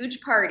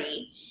huge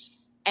party,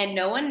 and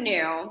no one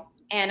knew.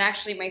 And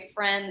actually, my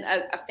friend,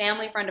 a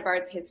family friend of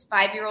ours, his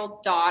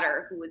 5-year-old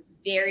daughter, who was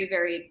very,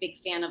 very big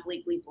fan of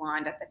Legally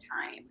Blonde at the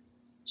time,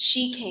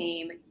 she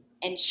came,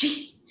 and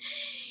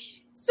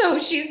so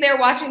she's there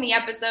watching the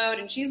episode,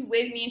 and she's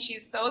with me, and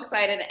she's so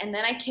excited. And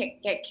then I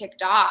get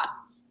kicked off,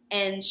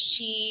 and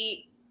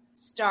she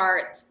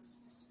starts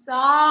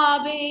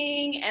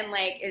sobbing and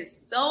like is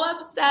so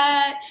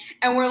upset.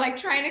 And we're like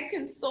trying to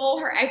console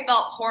her. I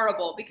felt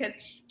horrible because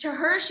to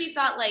her, she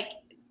thought like,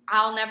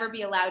 I'll never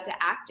be allowed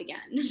to act again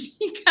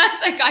because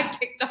I got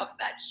kicked off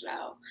that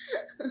show.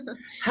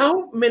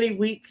 How many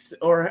weeks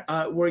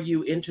were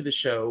you into the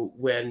show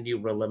when you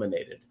were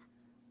eliminated?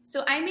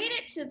 So I made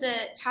it to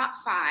the top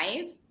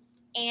 5,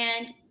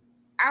 and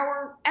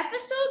our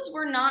episodes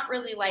were not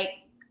really like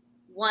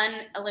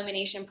one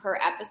elimination per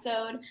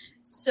episode.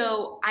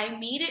 So I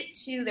made it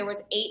there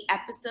was 8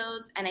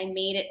 episodes, and I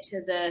made it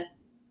to the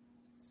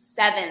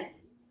 7th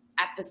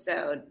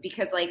episode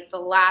because like the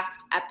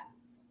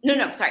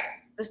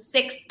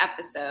 6th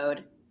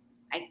episode,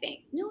 I think.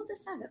 No, the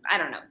 7th. I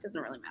don't know. It doesn't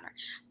really matter.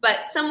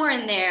 But somewhere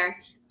in there.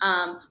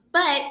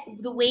 But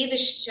the way the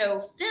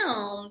show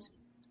filmed,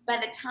 by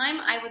the time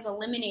I was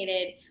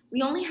eliminated,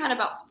 we only had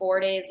about 4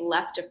 days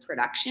left of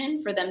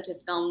production for them to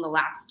film the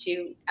last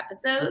 2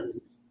 episodes.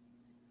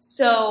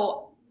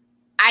 So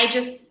I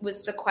just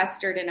was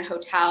sequestered in a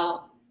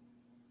hotel,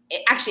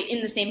 actually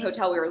in the same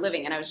hotel we were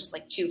living in. I was just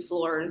like 2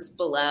 floors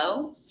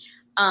below.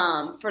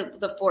 For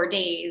the 4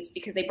 days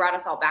because they brought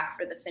us all back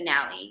for the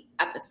finale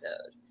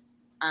episode.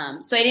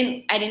 So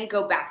I didn't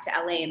go back to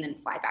LA and then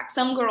fly back.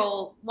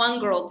 One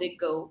girl did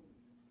go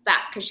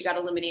back because she got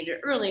eliminated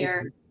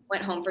earlier,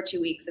 went home for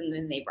 2 weeks, and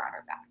then they brought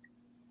her back.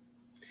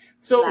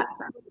 So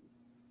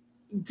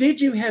did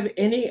you have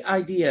any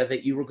idea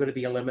that you were going to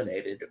be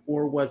eliminated,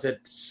 or was it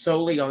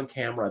solely on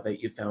camera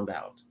that you found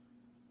out?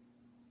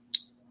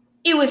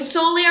 It was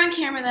solely on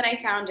camera that I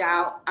found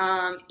out.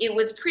 It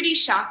was pretty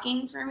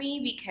shocking for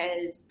me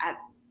because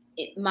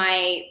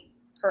my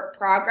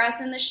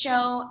progress in the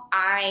show,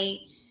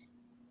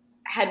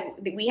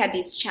 we had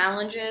these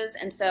challenges,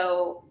 and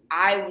so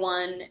I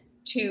won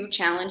 2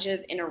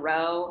 challenges in a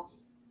row.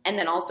 And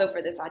then also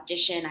for this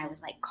audition, I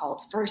was like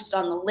called first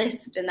on the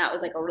list, and that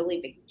was like a really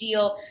big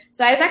deal.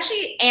 So I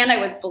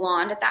was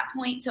blonde at that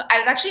point. So I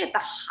was actually at the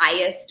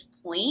highest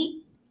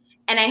point,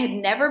 and I had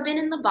never been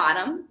in the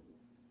bottom.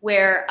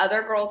 where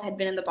other girls had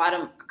been in the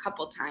bottom a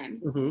couple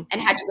times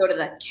and had to go to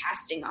the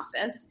casting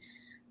office.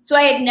 So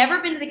I had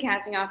never been to the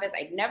casting office.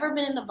 I'd never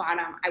been in the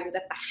bottom. I was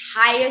at the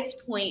highest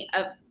point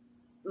of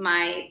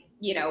my,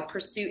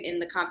 pursuit in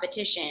the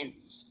competition,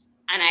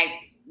 and I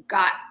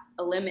got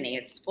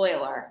eliminated.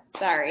 Spoiler,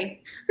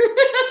 sorry.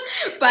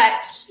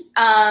 But,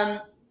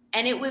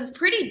 and it was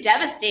pretty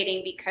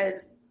devastating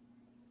because,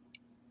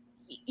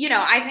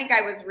 I think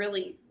I was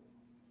really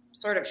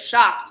sort of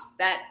shocked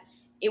that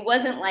it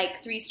wasn't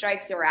like 3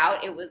 strikes you're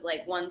out. It was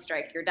like 1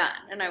 strike you're done.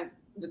 And I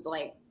was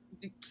like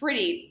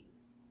pretty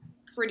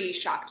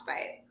shocked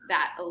by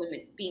that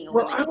being eliminated.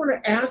 Well, I want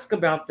to ask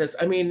about this.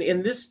 I mean,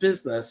 in this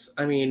business,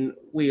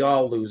 we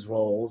all lose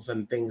roles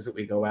and things that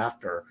we go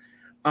after.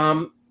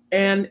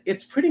 And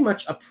it's pretty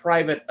much a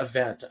private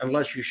event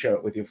unless you show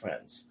it with your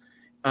friends.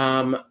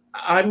 I'm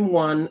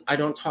one, I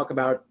don't talk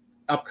about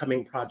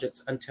upcoming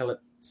projects until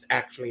it's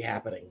actually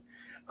happening.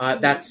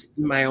 That's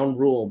my own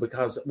rule,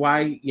 because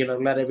why,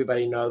 let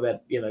everybody know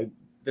that,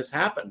 this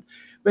happened.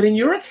 But in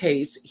your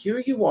case, here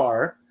you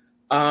are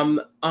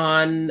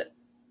on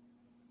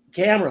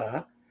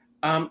camera,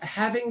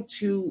 having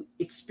to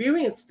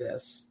experience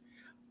this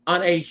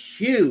on a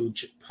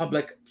huge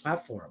public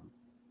platform.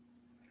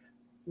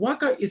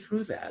 What got you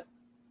through that?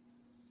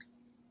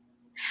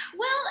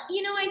 Well,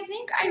 I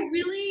think I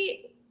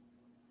really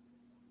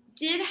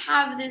did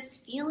have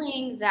this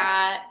feeling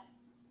that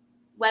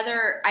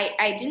whether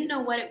I didn't know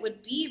what it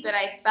would be, but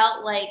I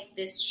felt like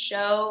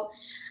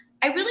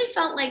I really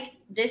felt like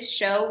this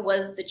show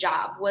was the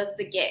job, was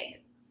the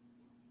gig.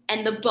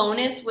 And the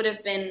bonus would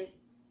have been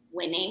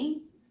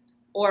winning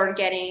or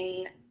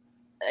getting,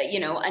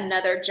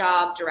 another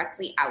job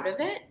directly out of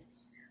it.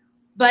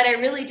 But I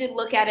really did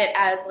look at it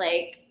as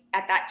like,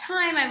 at that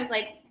time, I was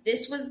like,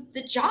 this was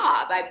the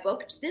job. I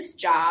booked this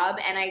job,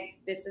 and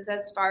this is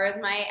as far as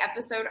my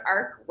episode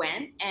arc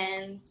went.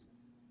 And,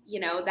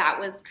 that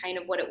was kind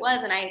of what it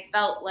was. And I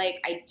felt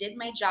like I did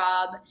my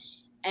job,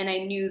 and I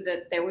knew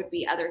that there would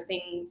be other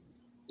things,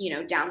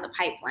 down the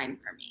pipeline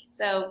for me.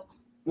 So,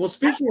 well,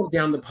 speaking of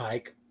down the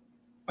pike,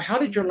 how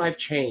did your life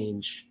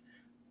change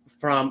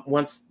from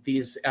once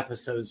these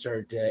episodes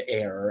started to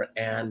air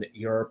and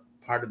you're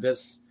part of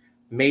this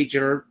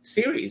major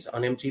series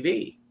on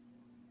MTV?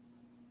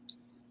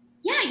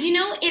 Yeah,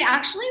 it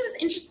actually was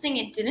interesting.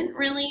 It didn't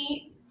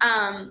really,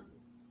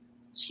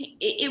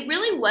 it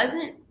really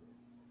wasn't,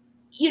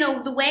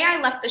 the way I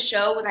left the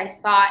show was I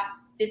thought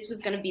this was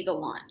going to be the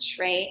launch,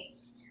 right?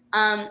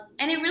 And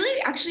it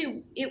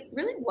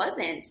really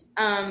wasn't.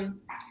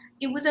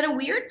 It was at a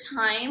weird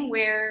time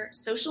where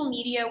social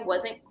media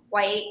wasn't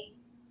quite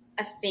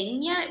a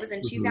thing yet. It was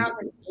in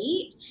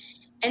 2008.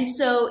 And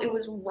so it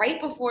was right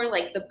before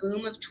like the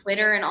boom of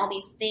Twitter and all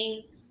these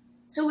things.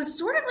 So it was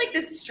sort of like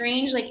this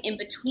strange, like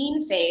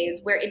in-between phase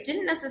where it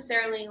didn't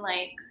necessarily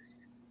like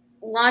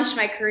launch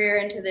my career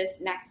into this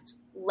next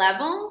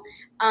level.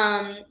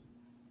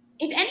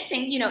 If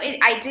anything,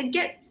 I did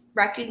get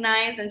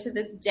recognized, and to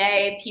this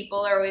day, people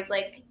are always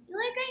like, I feel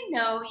like I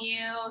know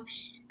you.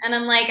 And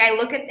I'm like, I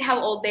look at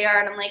how old they are,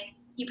 and I'm like,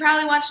 you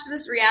probably watched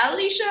this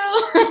reality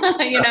show,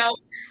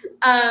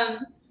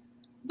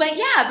 But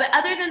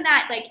other than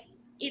that, like,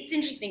 it's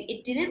interesting.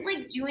 It didn't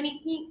like do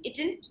anything. It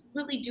didn't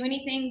really do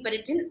anything, but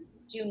it didn't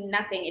do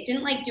nothing. It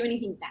didn't like do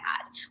anything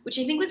bad, which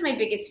I think was my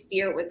biggest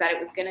fear, was that it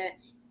was going to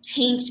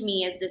taint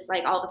me as this,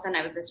 like, all of a sudden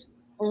I was this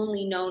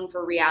only known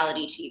for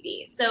reality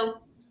TV. So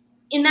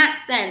in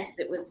that sense,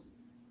 it was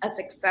a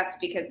success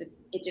because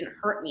it didn't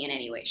hurt me in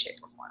any way, shape,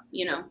 or form,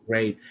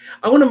 Great.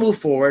 I want to move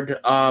forward.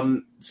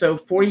 So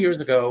 4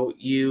 years ago,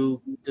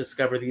 you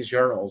discovered these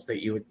journals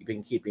that you had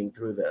been keeping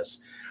through this.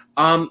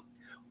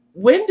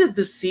 When did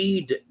the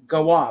seed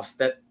go off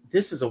that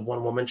this is a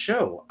one-woman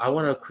show? I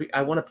want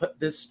to put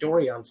this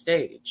story on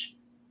stage.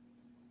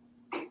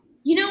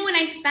 When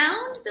I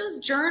found those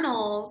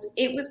journals,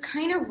 it was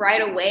kind of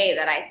right away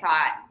that I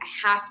thought,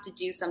 I have to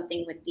do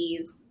something with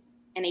these,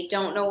 and I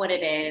don't know what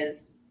it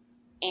is.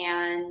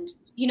 And,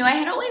 I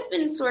had always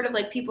been sort of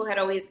like, people had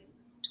always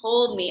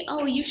told me,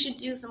 oh, you should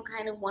do some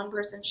kind of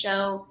one-person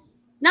show,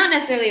 not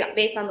necessarily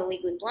based on the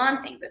Legally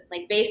Blonde thing, but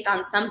like based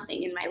on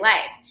something in my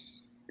life.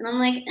 And I'm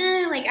like,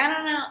 I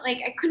don't know. Like,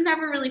 I could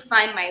never really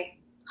find my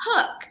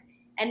hook.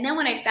 And then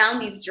when I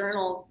found these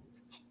journals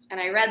and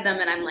I read them,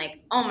 and I'm like,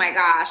 oh my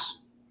gosh,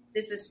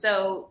 this is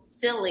so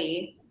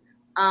silly.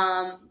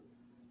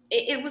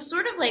 It was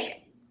sort of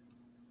like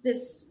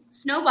this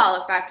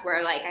snowball effect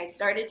where like I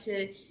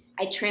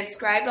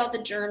transcribed all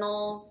the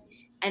journals.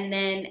 And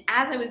then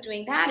as I was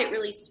doing that, it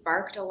really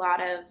sparked a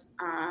lot of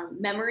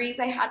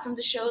memories I had from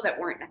the show that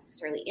weren't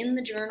necessarily in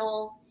the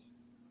journals.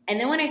 And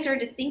then when I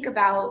started to think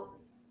about,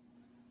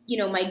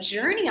 my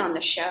journey on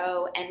the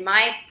show and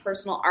my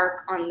personal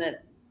arc on the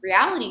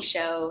reality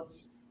show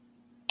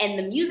and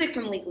the music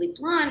from Legally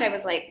Blonde, I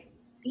was like,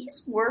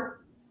 this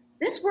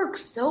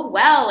works so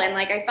well. And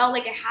like, I felt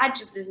like it had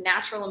just this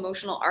natural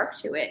emotional arc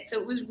to it. So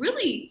it was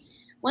really,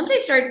 once I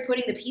started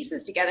putting the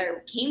pieces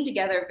together, it came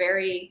together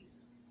very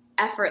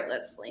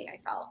effortlessly, I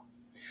felt.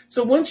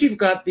 So once you've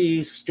got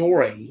the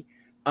story,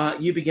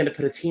 you begin to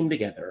put a team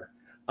together.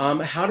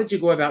 How did you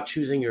go about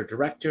choosing your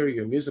director,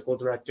 your musical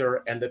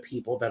director, and the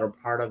people that are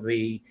part of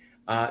the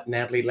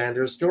Natalie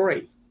Landers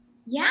story?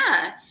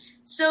 Yeah.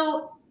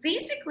 So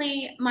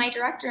basically, my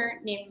director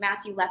named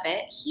Matthew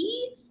Levitt,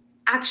 he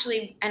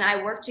actually and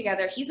I worked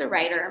together. He's a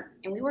writer,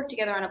 and we worked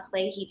together on a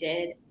play he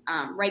did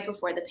right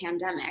before the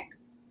pandemic.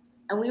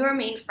 And we were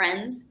made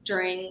friends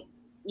during,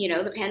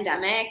 the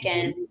pandemic.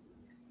 And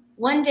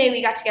one day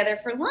we got together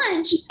for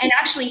lunch, and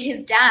actually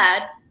his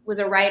dad was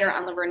a writer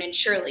on Laverne and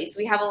Shirley. So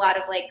we have a lot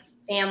of like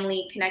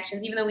family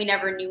connections, even though we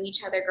never knew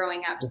each other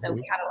growing up. So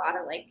we had a lot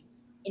of like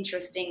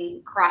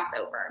interesting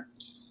crossover.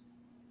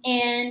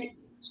 And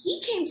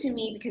he came to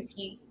me because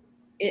he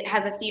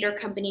has a theater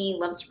company,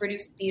 loves to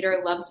produce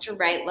theater, loves to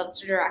write, loves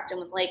to direct, and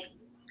was like,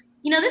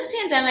 this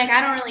pandemic,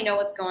 I don't really know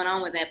what's going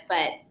on with it,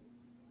 but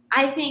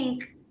I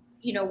think,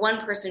 one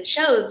person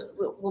shows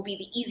will be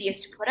the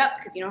easiest to put up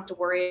because you don't have to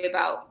worry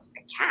about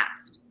a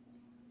cast.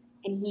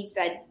 And he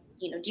said,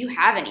 do you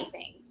have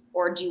anything,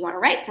 or do you want to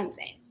write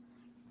something?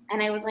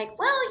 And I was like,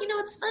 well,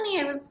 it's funny.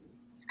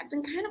 I've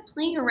been kind of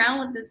playing around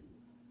with this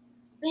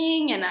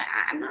thing, and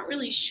I'm not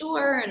really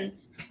sure. And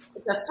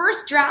it's a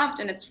first draft,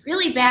 and it's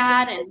really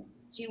bad. And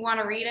do you want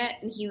to read it?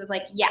 And he was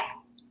like, yeah.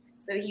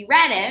 So he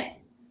read it,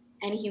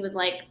 and he was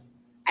like,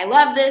 I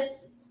love this.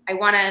 I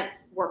want to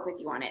work with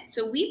you on it.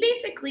 So we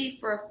basically,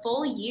 for a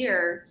full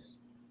year,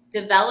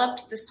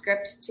 developed the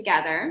script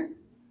together.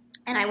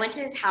 And I went to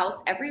his house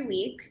every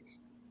week.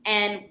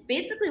 And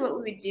basically what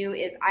we would do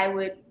is I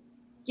would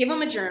give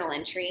him a journal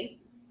entry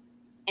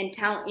and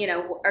tell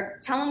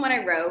him what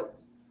I wrote.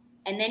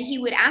 And then he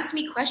would ask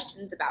me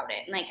questions about it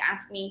and like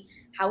ask me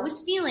how I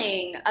was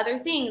feeling, other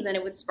things, and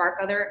it would spark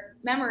other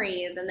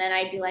memories. And then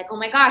I'd be like, oh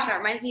my gosh, that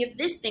reminds me of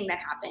this thing that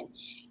happened.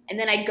 And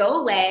then I'd go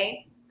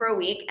away for a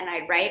week and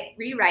I'd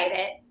rewrite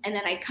it. And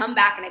then I'd come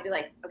back and I'd be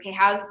like, okay,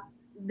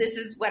 this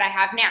is what I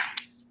have now.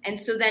 And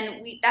so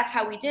then that's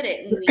how we did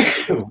it. And we,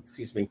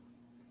 excuse me.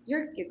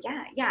 You're excused.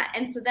 Yeah.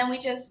 And so then we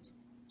just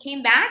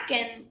came back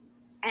and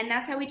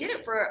that's how we did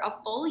it for a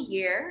full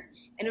year.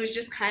 And it was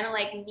just kind of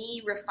like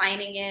me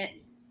refining it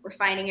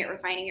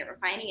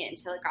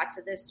until it got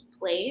to this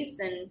place.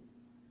 And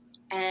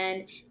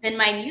then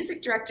my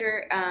music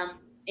director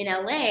in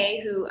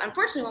LA, who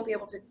unfortunately won't be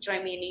able to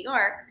join me in New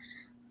York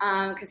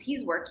because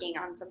he's working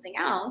on something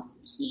else.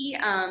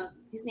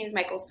 His name is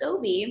Michael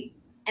Sobey,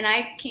 and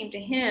I came to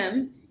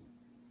him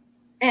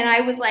and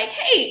I was like,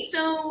 hey,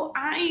 so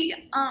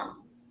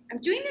I'm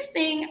doing this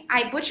thing.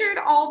 I butchered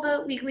all the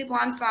Legally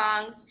Blonde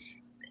songs.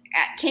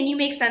 Can you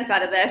make sense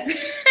out of this?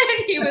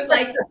 And he was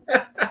like,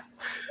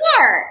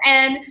 sure.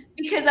 And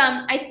because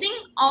I sing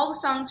all the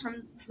songs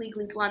from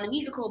Legally Blonde, the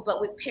musical,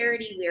 but with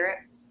parody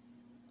lyrics.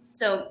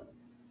 So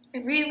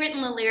I've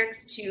rewritten the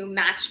lyrics to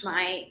match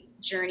my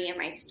journey and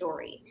my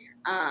story.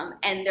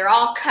 And they're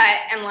all cut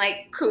and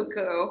like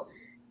cuckoo.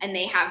 And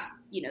they have,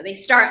 they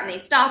start and they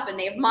stop and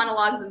they have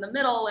monologues in the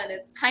middle. And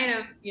it's kind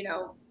of,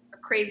 a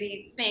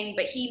crazy thing.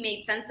 But he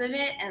made sense of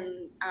it.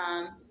 And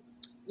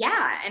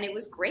and it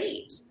was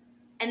great.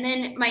 And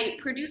then my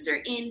producer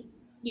in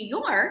New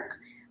York,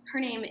 her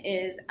name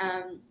is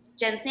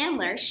Jen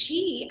Sandler.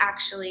 She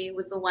actually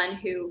was the one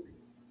who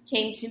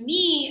came to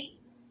me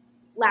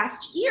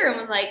last year and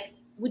was like,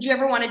 would you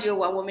ever want to do a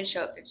one-woman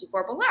show at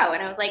 54 Below?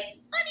 And I was like,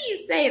 funny you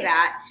say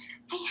that.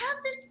 I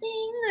have this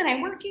thing that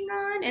I'm working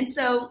on. And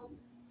so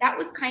that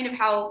was kind of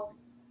how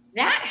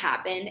that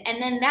happened. And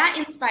then that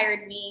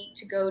inspired me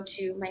to go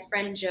to my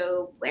friend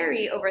Joe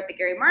Blairy over at the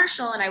Gary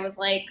Marshall. And I was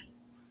like,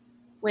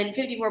 when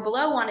 54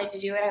 Below wanted to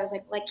do it, I was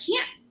like, well, I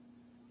can't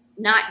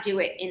not do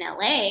it in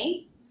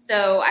LA.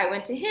 So I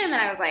went to him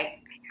and I was like,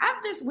 I have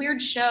this weird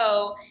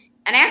show.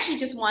 And I actually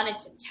just wanted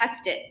to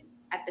test it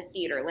at the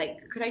theater.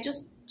 Like, could I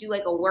just do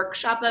like a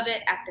workshop of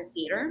it at the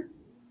theater?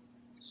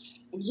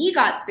 And he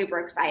got super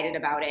excited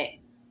about it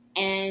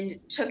and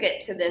took it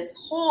to this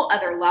whole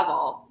other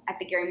level at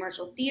the Gary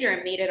Marshall Theater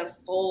and made it a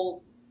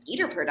full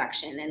theater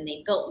production. And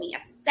they built me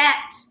a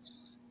set.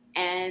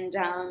 And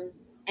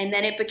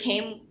then it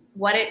became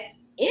what it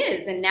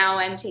is. And now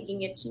I'm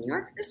taking it to New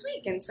York this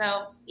week. And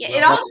so,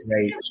 it all just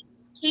really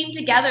came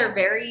together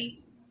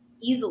very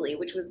easily,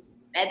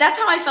 that's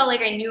how I felt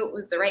like I knew it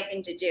was the right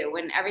thing to do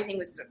when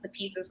the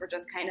pieces were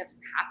just kind of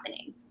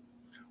happening.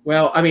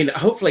 Well, I mean,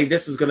 hopefully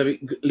this is going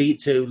to lead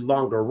to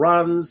longer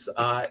runs,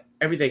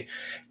 everything.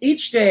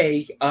 Each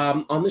day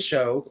on the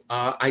show,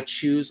 I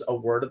choose a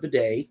word of the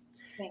day.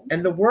 Okay.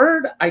 And the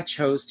word I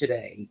chose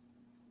today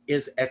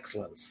is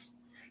excellence,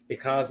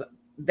 because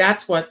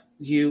that's what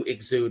you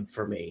exude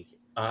for me.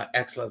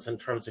 Excellence in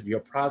terms of your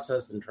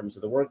process, in terms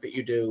of the work that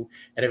you do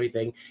and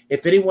everything.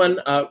 If anyone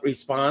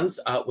responds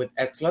with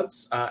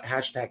excellence,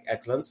 hashtag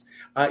excellence,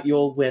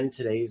 you'll win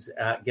today's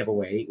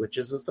giveaway, which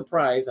is a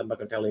surprise. I'm not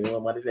going to tell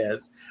anyone what it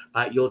is.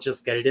 You'll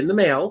just get it in the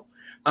mail.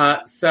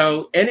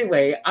 So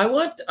anyway,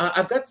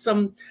 I've got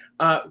some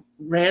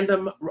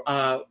random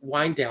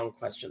wind down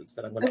questions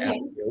that I'm going to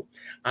ask you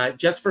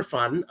just for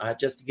fun,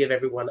 just to give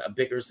everyone a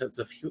bigger sense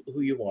of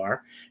who you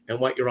are and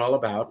what you're all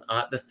about.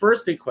 The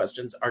first 3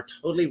 questions are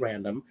totally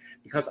random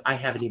because I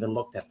haven't even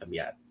looked at them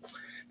yet.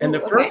 And the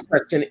first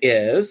question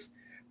is,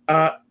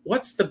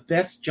 What's the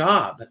best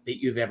job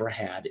that you've ever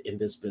had in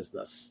this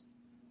business,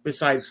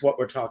 besides what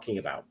we're talking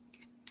about?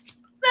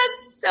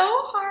 That's so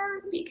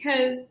hard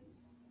because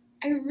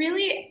I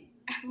really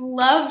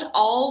loved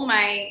all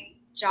my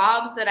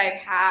jobs that I've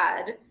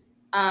had.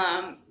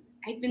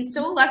 I've been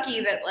so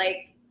lucky that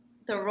like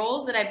the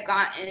roles that I've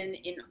gotten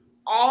in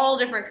all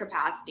different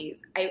capacities,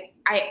 I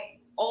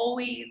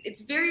always,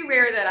 it's very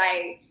rare that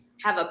I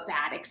have a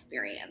bad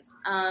experience.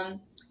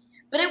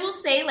 But I will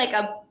say like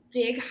a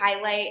big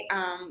highlight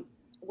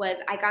was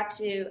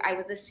I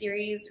was a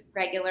series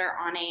regular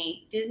on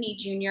a Disney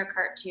Junior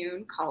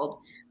cartoon called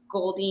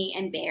Goldie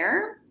and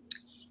Bear.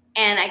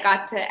 And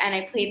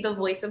I played the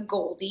voice of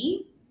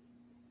Goldie.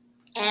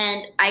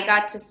 And I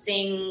got to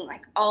sing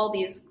like all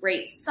these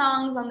great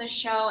songs on the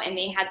show, and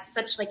they had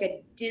such like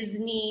a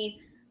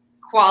Disney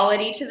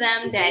quality to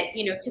them that,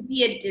 you know, to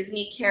be a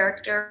Disney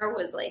character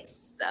was like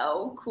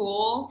so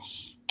cool.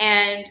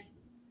 And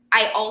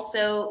I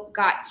also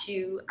got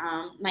to,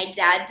 my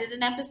dad did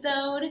an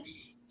episode,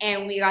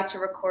 and we got to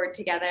record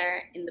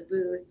together in the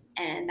booth,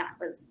 and that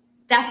was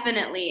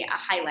definitely a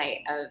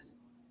highlight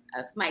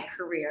of my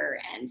career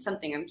and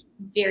something I'm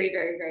very,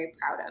 very, very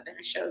proud of, and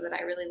a show that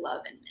I really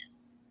love and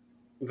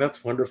miss.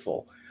 That's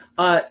wonderful.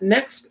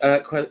 Next,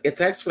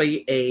 it's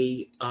actually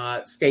a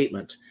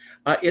statement.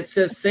 It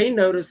says, say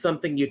no to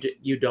something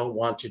you don't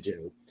want to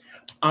do.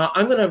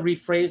 I'm going to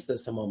rephrase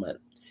this a moment.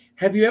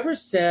 Have you ever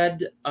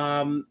said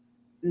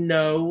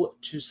no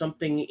to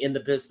something in the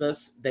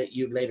business that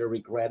you later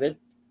regretted?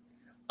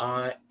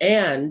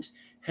 And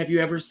have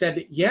you ever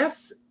said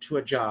yes to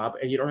a job,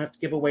 and you don't have to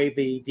give away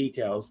the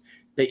details,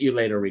 that you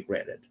later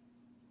regretted?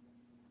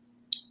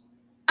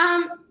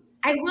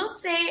 I will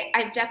say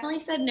I've definitely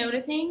said no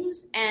to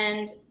things,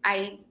 and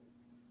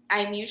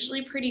I'm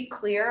usually pretty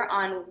clear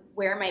on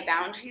where my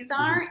boundaries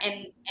are,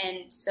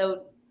 and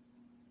so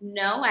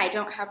no, I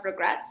don't have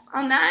regrets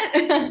on that.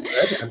 Good.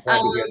 I'm glad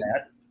to hear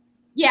that.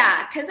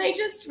 Yeah, because I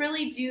just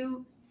really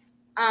do.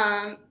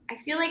 I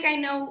feel like I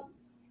know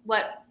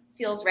what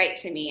feels right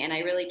to me, and I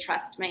really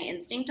trust my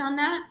instinct on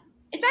that.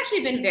 It's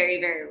actually been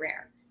very, very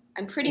rare.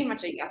 I'm pretty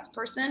much a yes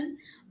person.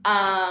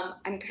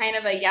 I'm kind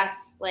of a yes,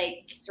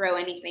 like throw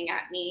anything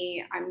at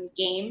me. I'm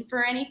game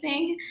for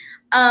anything.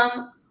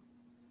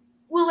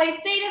 Will I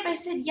say it if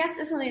I said yes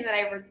to something that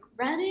I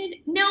regretted?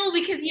 No,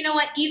 because you know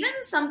what? Even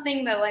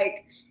something that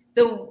like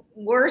the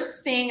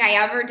worst thing I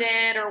ever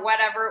did or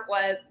whatever it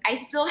was,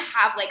 I still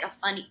have like a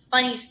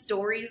funny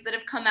stories that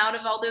have come out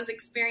of all those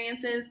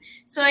experiences.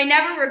 So I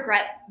never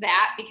regret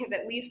that, because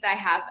at least I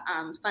have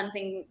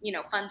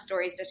fun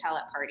stories to tell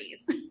at parties.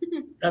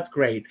 That's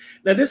great.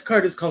 Now, this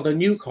card is called a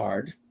new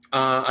card.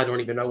 I don't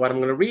even know what I'm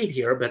going to read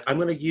here, but I'm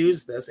going to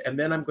use this, and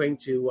then I'm going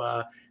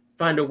to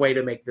find a way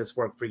to make this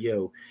work for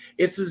you.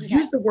 It says,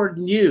 use the word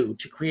new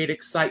to create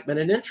excitement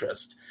and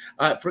interest.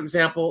 For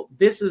example,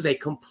 this is a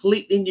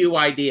completely new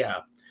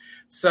idea.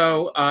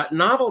 So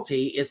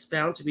novelty is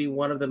found to be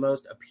one of the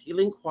most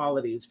appealing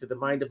qualities for the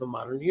mind of a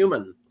modern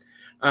human.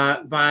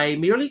 By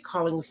merely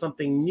calling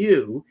something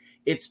new,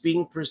 it's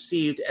being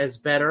perceived as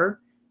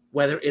better,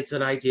 whether it's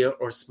an idea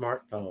or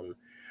smartphone.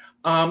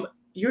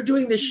 You're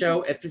doing this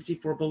show at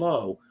 54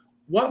 Below.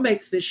 What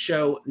makes this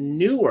show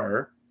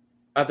newer,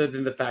 other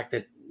than the fact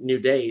that new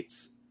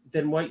dates,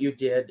 than what you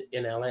did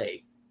in LA?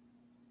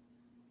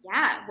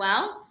 Yeah,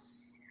 well,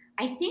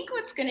 I think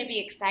what's going to be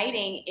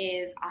exciting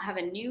is I'll have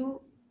a new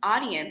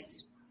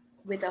audience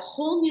with a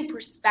whole new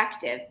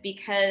perspective,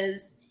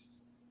 because,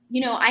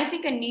 you know, I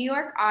think a New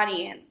York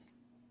audience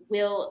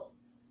will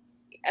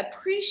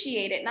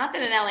appreciate it. Not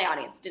that an LA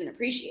audience didn't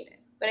appreciate it,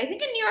 but I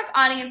think a New York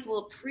audience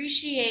will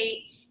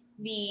appreciate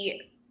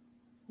the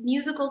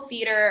musical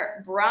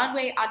theater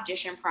Broadway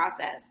audition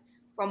process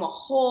from a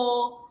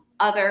whole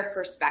other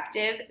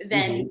perspective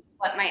than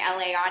what my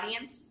LA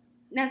audience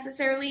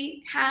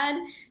necessarily had.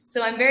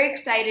 So I'm very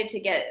excited to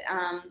get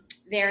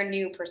their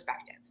new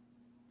perspective.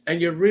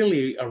 And you're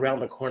really around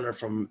the corner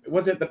from,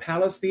 was it the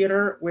Palace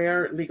Theater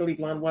where Legally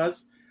Blonde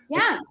was?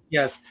 Yeah.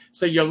 Yes.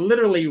 So you're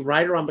literally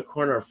right around the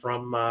corner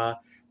from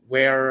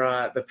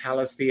where the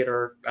Palace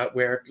Theater,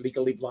 where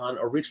Legally Blonde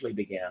originally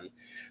began.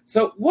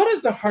 So what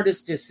is the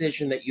hardest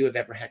decision that you have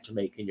ever had to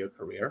make in your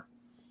career?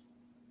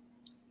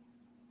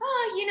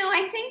 Oh, you know,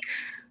 I think,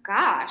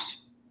 gosh,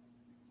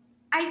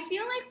 I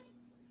feel like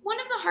one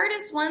of the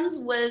hardest ones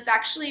was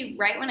actually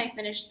right when I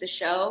finished the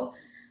show,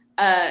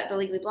 the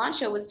Legally Blonde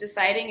show, was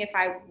deciding if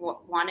I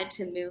wanted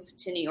to move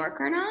to New York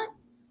or not.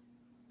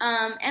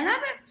 And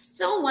that's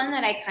still one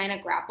that I kind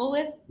of grapple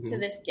with to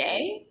this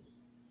day.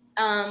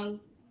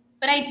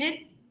 But I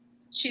did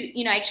choose,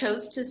 I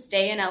chose to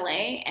stay in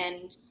LA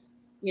and,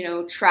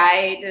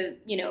 try to,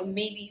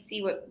 maybe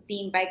see what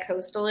being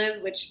bi-coastal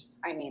is, which,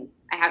 I mean,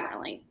 I haven't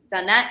really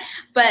done that.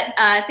 But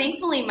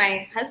thankfully,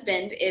 my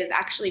husband is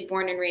actually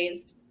born and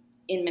raised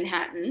in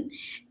Manhattan.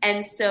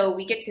 And so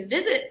we get to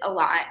visit a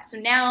lot. So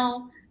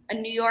now a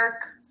New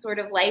York sort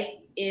of life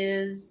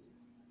is,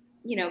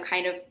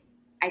 kind of,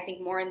 I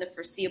think, more in the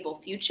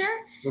foreseeable future.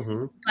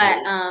 Mm-hmm.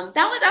 But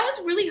that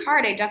was really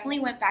hard. I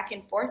definitely went back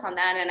and forth on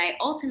that. And I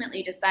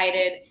ultimately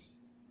decided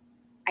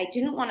I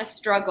didn't want to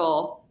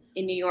struggle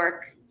in New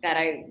York, that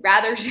I'd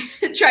rather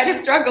try to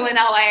struggle in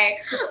LA.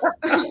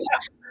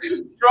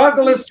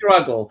 Struggle is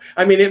struggle.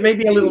 I mean, it may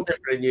be a little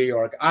different in New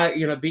York.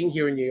 Being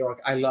here in New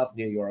York, I love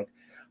New York.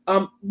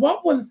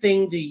 What one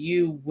thing do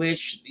you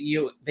wish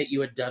that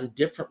you had done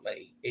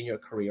differently in your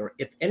career,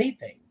 if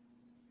anything?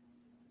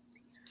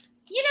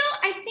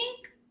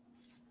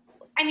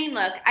 I mean,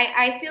 look,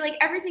 I feel like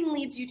everything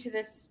leads you to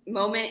this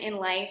moment in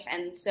life.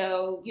 And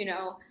so,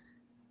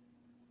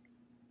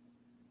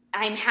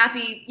 I'm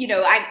happy,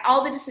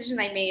 all the decisions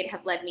I made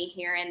have led me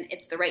here, and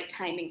it's the right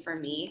timing for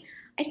me.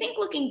 I think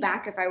looking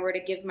back, if I were to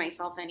give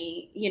myself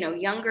any,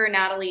 younger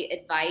Natalie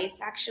advice,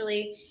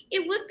 actually,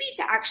 it would be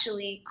to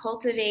actually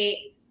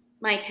cultivate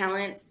my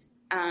talents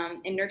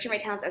and nurture my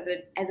talents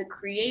as a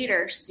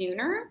creator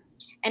sooner,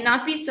 and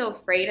not be so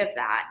afraid of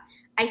that.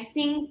 I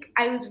think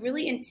I was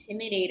really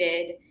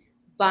intimidated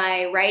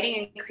by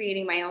writing and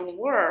creating my own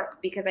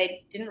work because I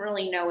didn't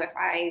really know if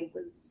I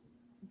was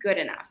good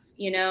enough,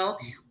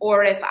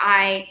 or if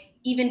I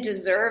even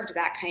deserved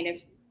that kind of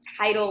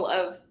title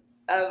of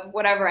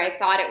whatever I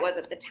thought it was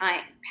at the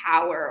time,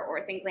 power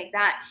or things like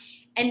that.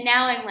 And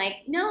now I'm like,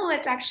 no,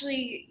 it's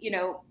actually,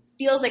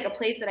 feels like a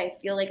place that I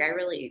feel like I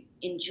really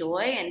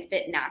enjoy and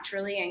fit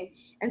naturally,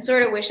 and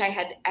sort of wish I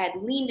had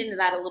leaned into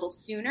that a little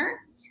sooner.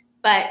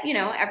 But,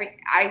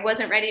 I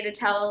wasn't ready to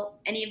tell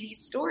any of these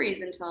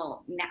stories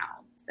until now.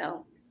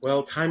 So,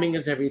 well, timing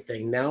is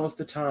everything. Now is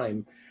the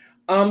time.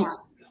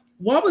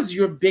 What was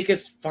your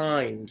biggest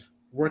find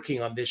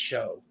working on this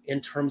show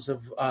in terms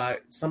of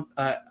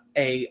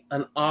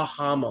an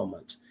aha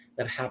moment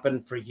that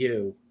happened for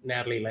you,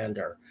 Natalie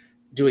Lander,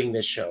 doing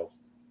this show?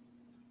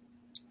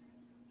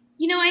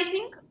 I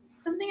think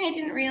something I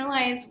didn't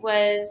realize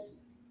was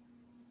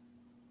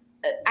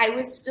I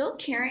was still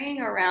carrying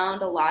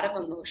around a lot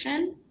of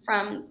emotion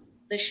from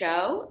the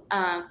show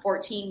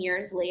 14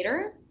 years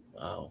later.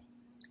 Wow.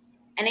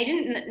 And I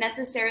didn't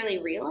necessarily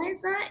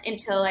realize that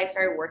until I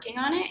started working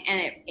on it,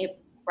 and it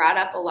brought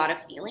up a lot of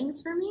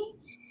feelings for me.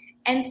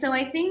 And so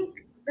I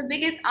think the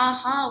biggest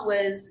aha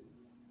was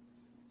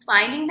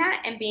finding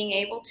that and being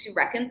able to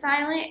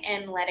reconcile it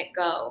and let it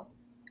go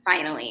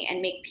finally,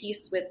 and make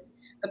peace with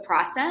the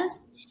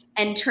process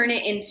and turn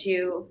it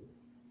into,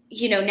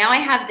 now I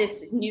have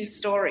this new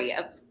story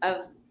of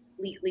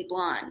Legally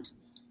Blonde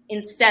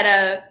instead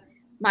of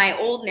my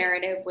old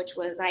narrative, which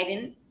was I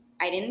didn't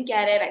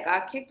get it. I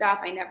got kicked off.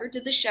 I never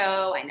did the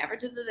show. I never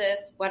did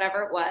this,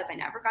 whatever it was. I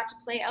never got to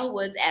play Elle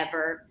Woods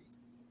ever.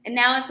 And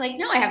now it's like,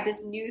 no, I have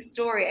this new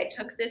story. I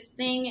took this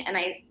thing and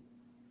I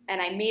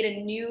made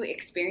a new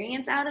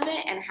experience out of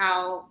it. And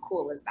how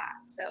cool is that?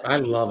 So I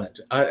love it.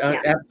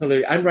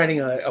 Absolutely. I'm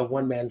writing a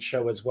one-man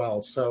show as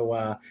well.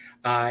 So,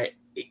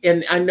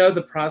 and I know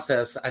the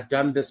process. I've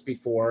done this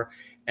before,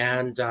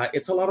 and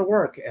it's a lot of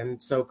work.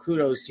 And so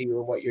kudos to you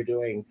and what you're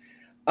doing.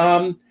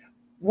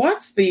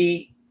 What's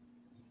the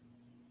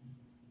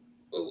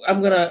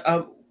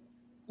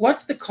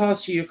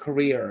cost to your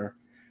career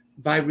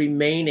by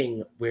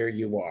remaining where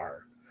you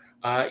are?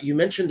 You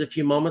mentioned a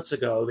few moments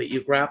ago that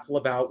you grapple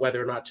about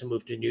whether or not to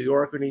move to New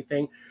York or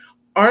anything.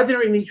 Are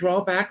there any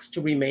drawbacks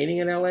to remaining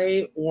in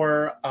LA?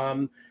 Or,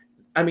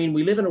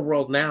 we live in a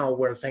world now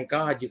where, thank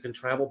God, you can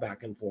travel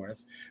back and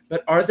forth.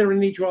 But are there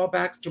any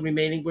drawbacks to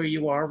remaining where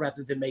you are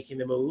rather than making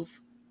the move?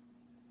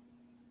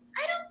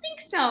 I don't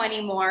think so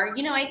anymore.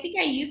 I think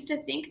I used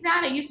to think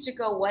that. I used to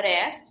go, what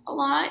if, a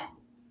lot.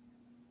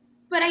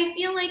 But I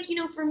feel like,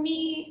 for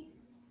me,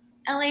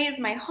 LA is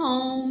my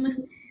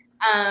home.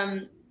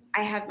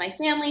 I have my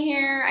family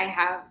here. I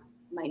have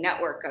my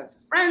network of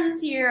friends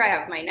here. I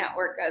have my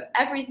network of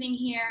everything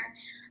here.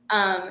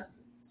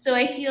 So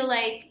I feel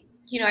like,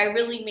 I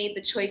really made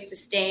the choice to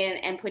stay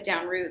and put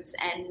down roots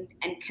and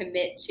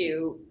commit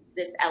to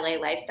this LA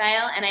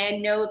lifestyle. And I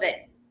know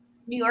that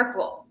New York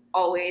will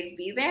always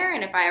be there.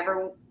 And if I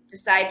ever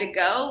decide to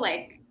go,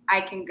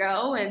 I can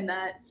go. And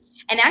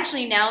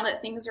actually now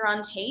that things are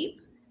on tape,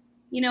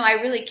 I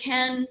really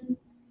can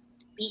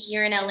be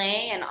here in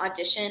LA and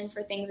audition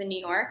for things in New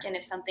York. And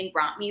if something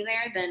brought me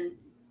there, then,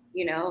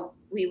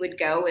 we would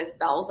go with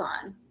bells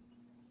on.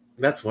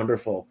 That's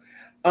wonderful.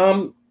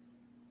 Now,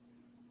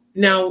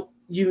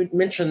 you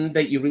mentioned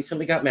that you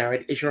recently got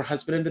married. Is your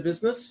husband in the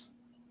business?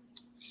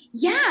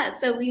 Yeah.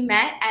 So we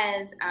met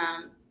as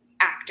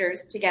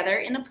actors together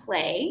in a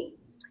play,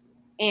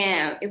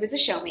 and it was a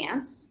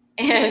showmance.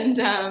 And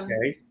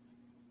okay.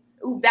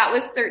 That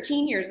was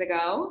 13 years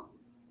ago.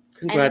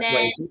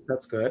 Congratulations.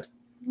 That's good.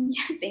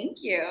 Yeah,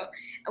 thank you.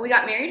 And we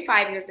got married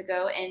 5 years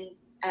ago, and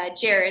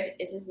Jared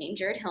is his name,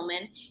 Jared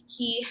Hillman.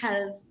 He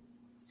has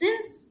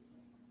since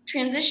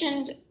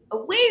transitioned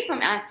away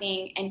from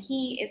acting, and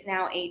he is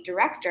now a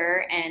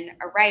director and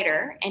a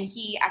writer, and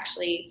he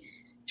actually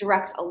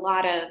directs a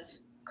lot of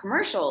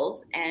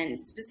commercials and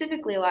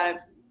specifically a lot of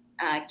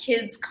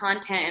kids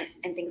content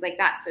and things like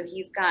that. So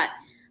he's got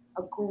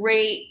a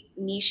great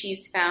niche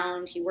he's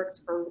found. He works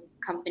for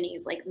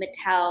companies like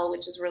Mattel,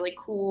 which is really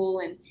cool.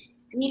 And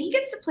he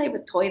gets to play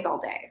with toys all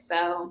day.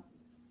 So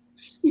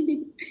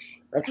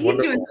that's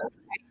wonderful.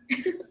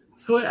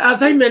 So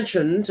as I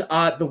mentioned,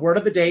 the word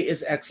of the day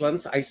is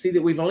excellence. I see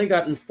that we've only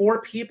gotten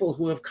 4 people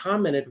who have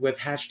commented with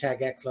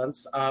hashtag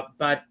excellence,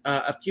 but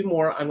a few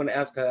more. I'm going to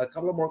ask a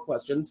couple of more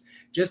questions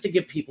just to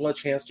give people a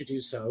chance to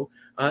do so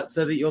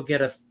that you'll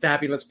get a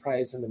fabulous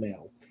prize in the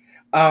mail.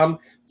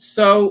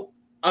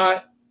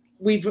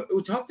 We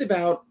talked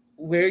about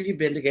where you've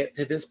been to get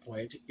to this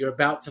point. You're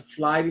about to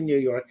fly to New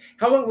York.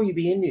 How long will you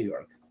be in New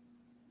York?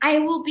 I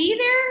will be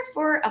there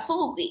for a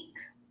full week.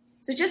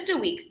 So just a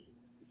week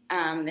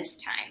this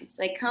time.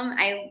 So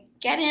I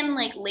get in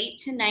like late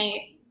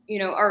tonight,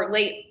 or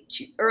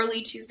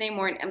early Tuesday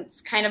morning.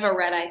 It's kind of a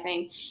red eye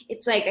thing.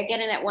 It's like I get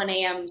in at 1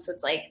 a.m. So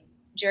it's like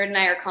Jared and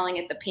I are calling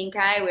it the pink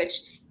eye, which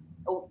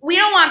we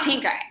don't want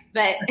pink eye,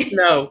 but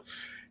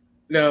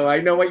No, I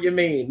know what you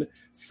mean.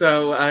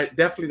 So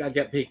definitely not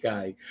get pink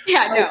eye.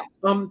 Yeah,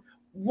 no.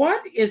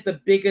 What is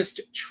the biggest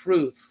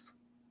truth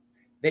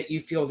that you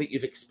feel that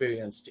you've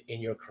experienced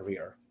in your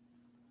career?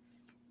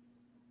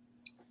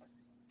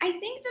 I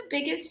think the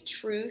biggest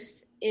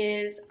truth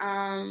is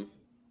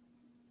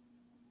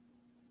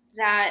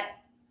that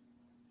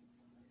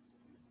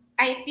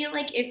I feel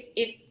like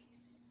if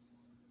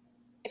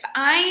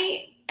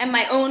I am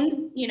my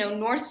own,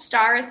 North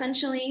Star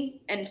essentially,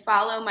 and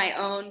follow my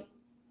own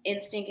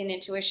instinct and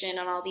intuition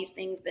on all these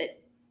things, that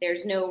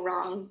there's no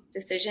wrong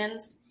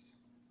decisions.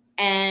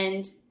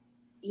 And,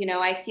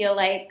 I feel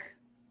like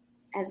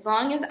as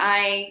long as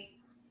I,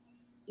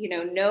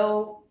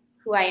 know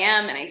who I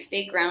am and I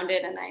stay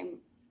grounded and I'm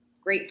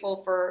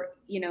grateful for,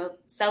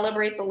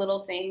 celebrate the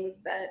little things,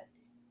 that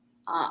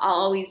I'll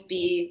always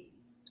be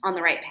on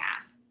the right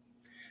path.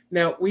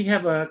 Now, we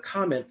have a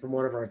comment from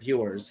one of our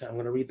viewers. I'm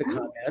going to read the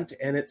comment,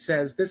 and it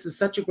says, "This is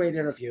such a great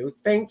interview.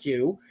 Thank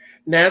you.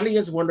 Natalie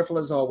is wonderful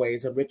as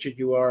always, and Richard,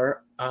 you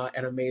are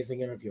an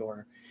amazing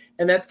interviewer."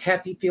 And that's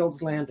Kathy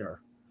Fields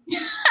Lander.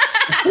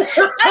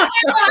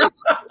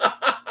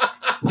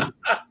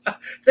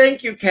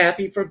 Thank you,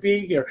 Kathy, for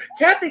being here.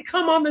 Kathy,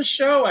 come on the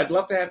show. I'd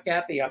love to have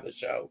Kathy on the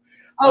show.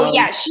 Oh,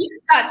 yeah,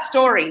 she's got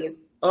stories.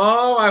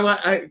 Oh,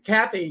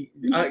 Kathy,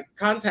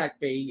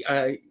 contact me.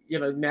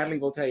 Natalie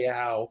will tell you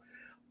how.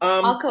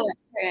 I'll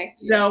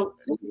connect you. Now,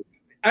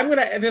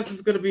 this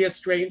is going to be a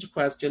strange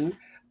question.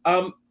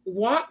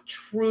 What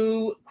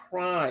true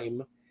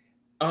crime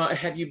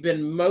have you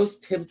been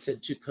most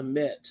tempted to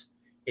commit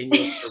in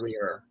your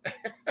career?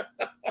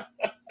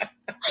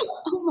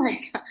 Oh my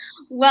God.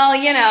 Well,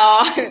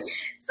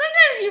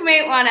 sometimes you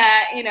might want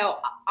to,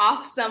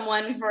 off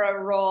someone for a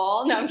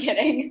role. No, I'm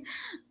kidding.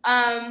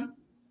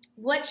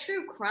 What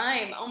true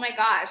crime? Oh my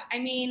gosh. I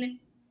mean,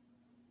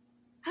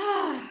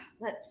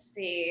 let's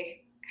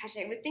see. Gosh,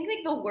 I would think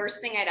like the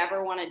worst thing I'd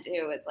ever want to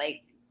do is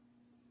like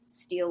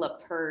steal a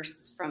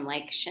purse from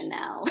like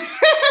Chanel.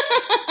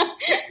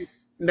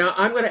 Now,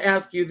 I'm going to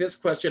ask you this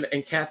question,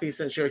 and Kathy,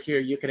 since you're here,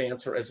 you can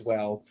answer as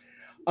well.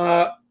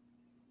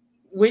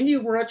 When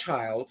you were a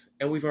child,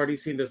 and we've already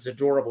seen this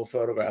adorable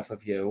photograph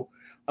of you,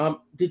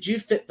 did you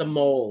fit the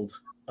mold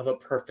of a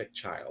perfect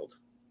child?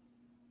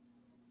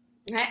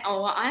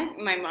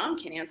 My mom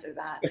can answer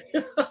that.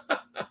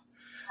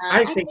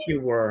 I think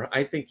you were.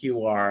 I think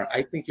you are.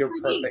 I think you're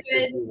perfect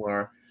as you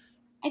are.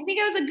 I think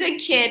I was a good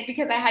kid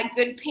because I had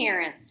good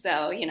parents.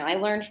 So, I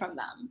learned from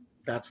them.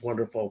 That's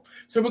wonderful.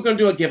 So we're going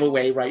to do a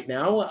giveaway right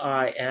now.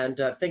 And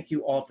thank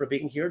you all for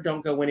being here.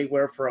 Don't go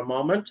anywhere for a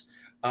moment.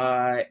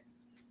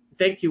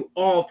 Thank you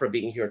all for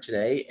being here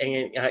today.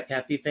 And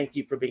Kathy, thank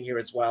you for being here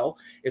as well.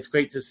 It's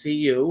great to see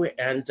you.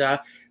 And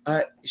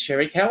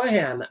Sherry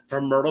Callahan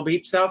from Myrtle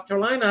Beach, South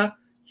Carolina.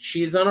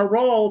 She's on a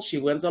roll. She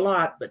wins a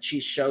lot, but she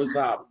shows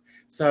up.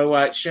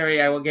 So,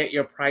 Sherry, I will get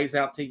your prize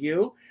out to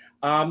you.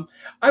 I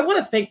want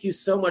to thank you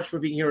so much for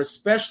being here,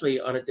 especially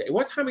on a day.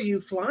 What time are you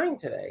flying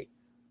today?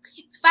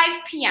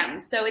 5 p.m.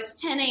 So it's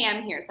 10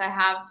 a.m. here. So I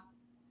have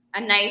a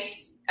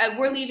nice,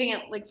 we're leaving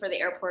it for the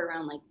airport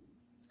around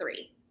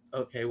 3.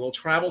 Okay, well,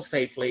 travel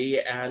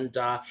safely. And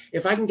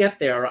if I can get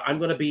there, I'm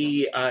going to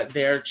be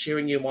there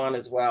cheering you on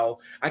as well.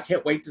 I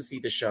can't wait to see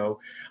the show.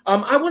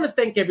 I want to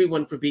thank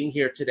everyone for being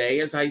here today.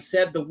 As I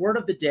said, the word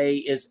of the day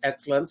is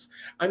excellence.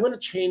 I'm going to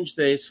change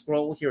the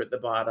scroll here at the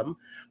bottom.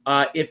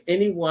 If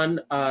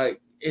anyone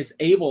is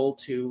able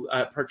to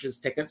purchase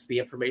tickets, the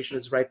information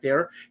is right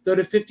there. Go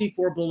to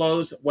 54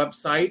 Below's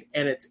website,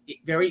 and it's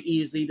very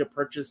easy to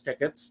purchase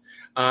tickets.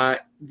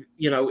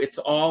 It's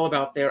all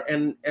about there.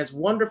 And as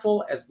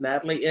wonderful as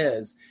Natalie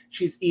is,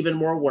 she's even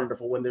more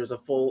wonderful when there's a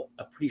full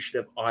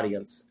appreciative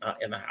audience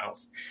in the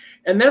house.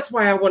 And that's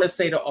why I want to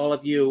say to all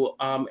of you,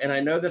 and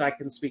I know that I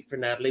can speak for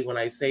Natalie when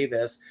I say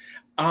this,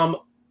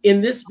 in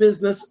this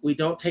business, we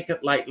don't take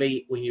it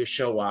lightly when you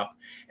show up.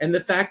 And the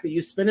fact that you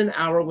spend an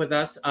hour with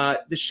us,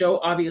 the show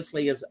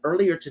obviously is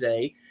earlier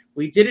today.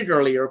 We did it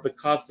earlier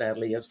because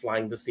Natalie is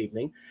flying this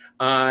evening.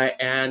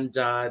 And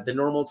the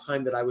normal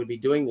time that I would be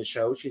doing the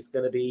show, she's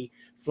going to be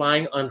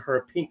flying on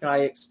her Pink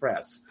Eye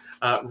Express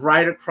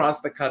right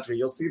across the country.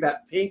 You'll see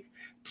that pink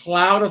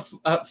cloud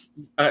of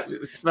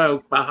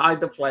smoke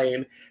behind the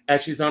plane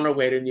as she's on her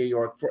way to New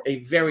York for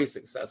a very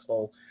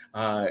successful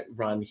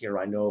run here.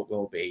 I know it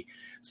will be.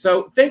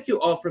 So thank you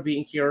all for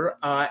being here.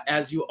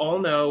 As you all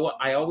know,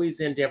 I always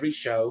end every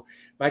show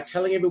by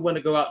telling everyone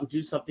to go out and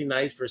do something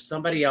nice for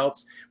somebody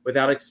else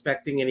without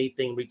expecting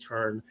anything in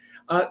return.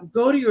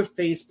 Go to your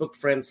Facebook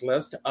friends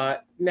list.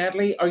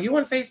 Natalie, are you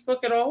on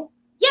Facebook at all?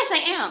 Yes, I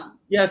am.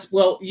 Yes,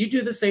 well, you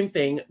do the same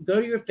thing.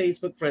 Go to your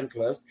Facebook friends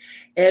list,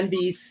 and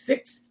the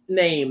sixth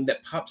name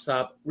that pops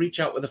up, reach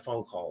out with a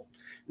phone call.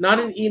 Not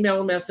an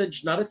email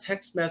message, not a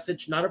text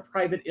message, not a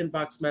private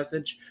inbox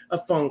message, a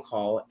phone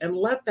call, and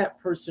let that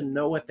person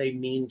know what they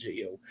mean to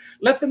you.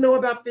 Let them know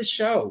about this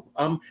show.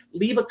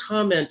 Leave a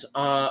comment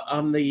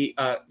on the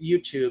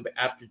YouTube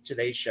after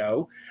today's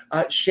show.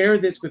 Share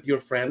this with your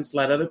friends.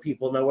 Let other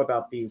people know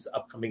about these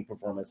upcoming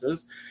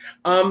performances.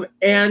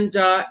 And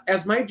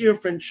as my dear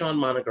friend Sean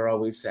Moniger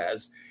always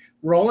says,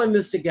 we're all in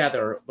this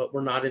together, but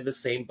we're not in the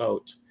same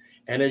boat.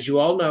 And as you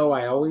all know,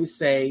 I always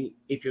say,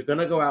 if you're going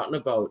to go out in a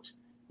boat,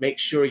 make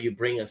sure you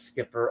bring a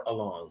skipper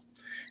along.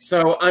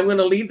 So I'm going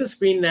to leave the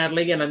screen,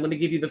 Natalie, and I'm going to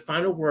give you the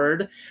final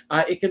word.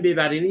 It can be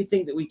about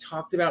anything that we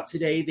talked about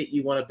today that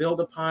you want to build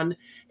upon,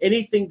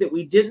 anything that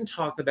we didn't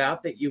talk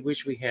about that you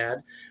wish we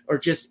had, or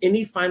just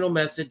any final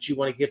message you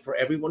want to give for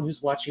everyone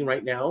who's watching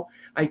right now.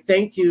 I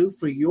thank you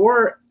for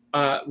your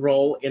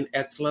role in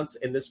excellence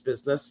in this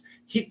business.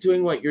 Keep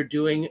doing what you're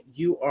doing.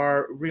 You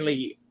are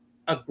really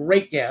a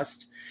great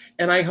guest.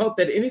 And I hope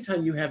that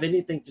anytime you have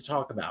anything to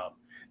talk about,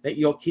 that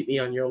you'll keep me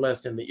on your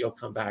list and that you'll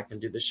come back and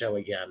do the show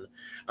again.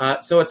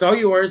 So it's all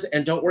yours,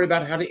 and don't worry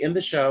about how to end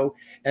the show.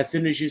 As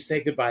soon as you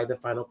say goodbye, the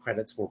final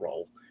credits will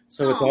roll.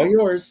 So It's all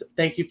yours.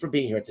 Thank you for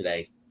being here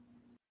today.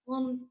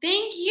 Well,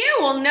 thank you.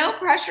 Well, no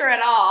pressure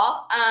at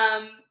all.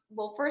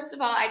 Well, first of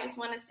all, I just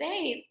want to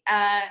say,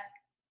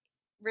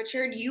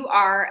 Richard, you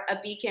are a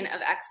beacon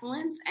of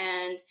excellence,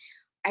 and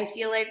I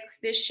feel like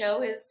this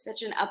show is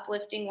such an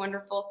uplifting,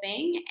 wonderful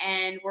thing,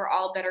 and we're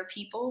all better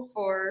people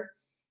for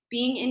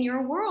being in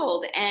your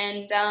world.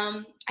 And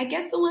I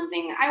guess the one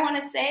thing I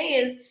want to say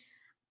is,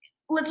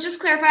 let's just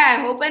clarify, I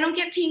hope I don't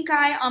get pink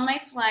eye on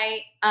my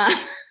flight.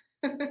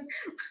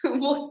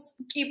 We'll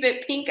keep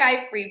it pink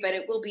eye free, but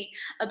it will be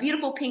a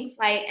beautiful pink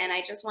flight. And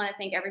I just want to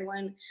thank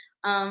everyone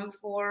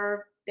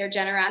for their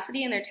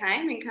generosity and their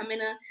time and coming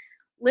to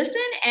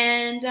listen.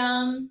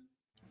 And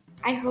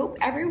I hope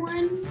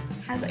everyone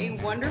has a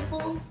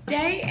wonderful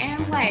day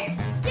and life.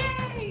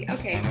 Yay!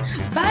 Okay,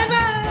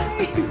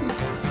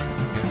 bye-bye.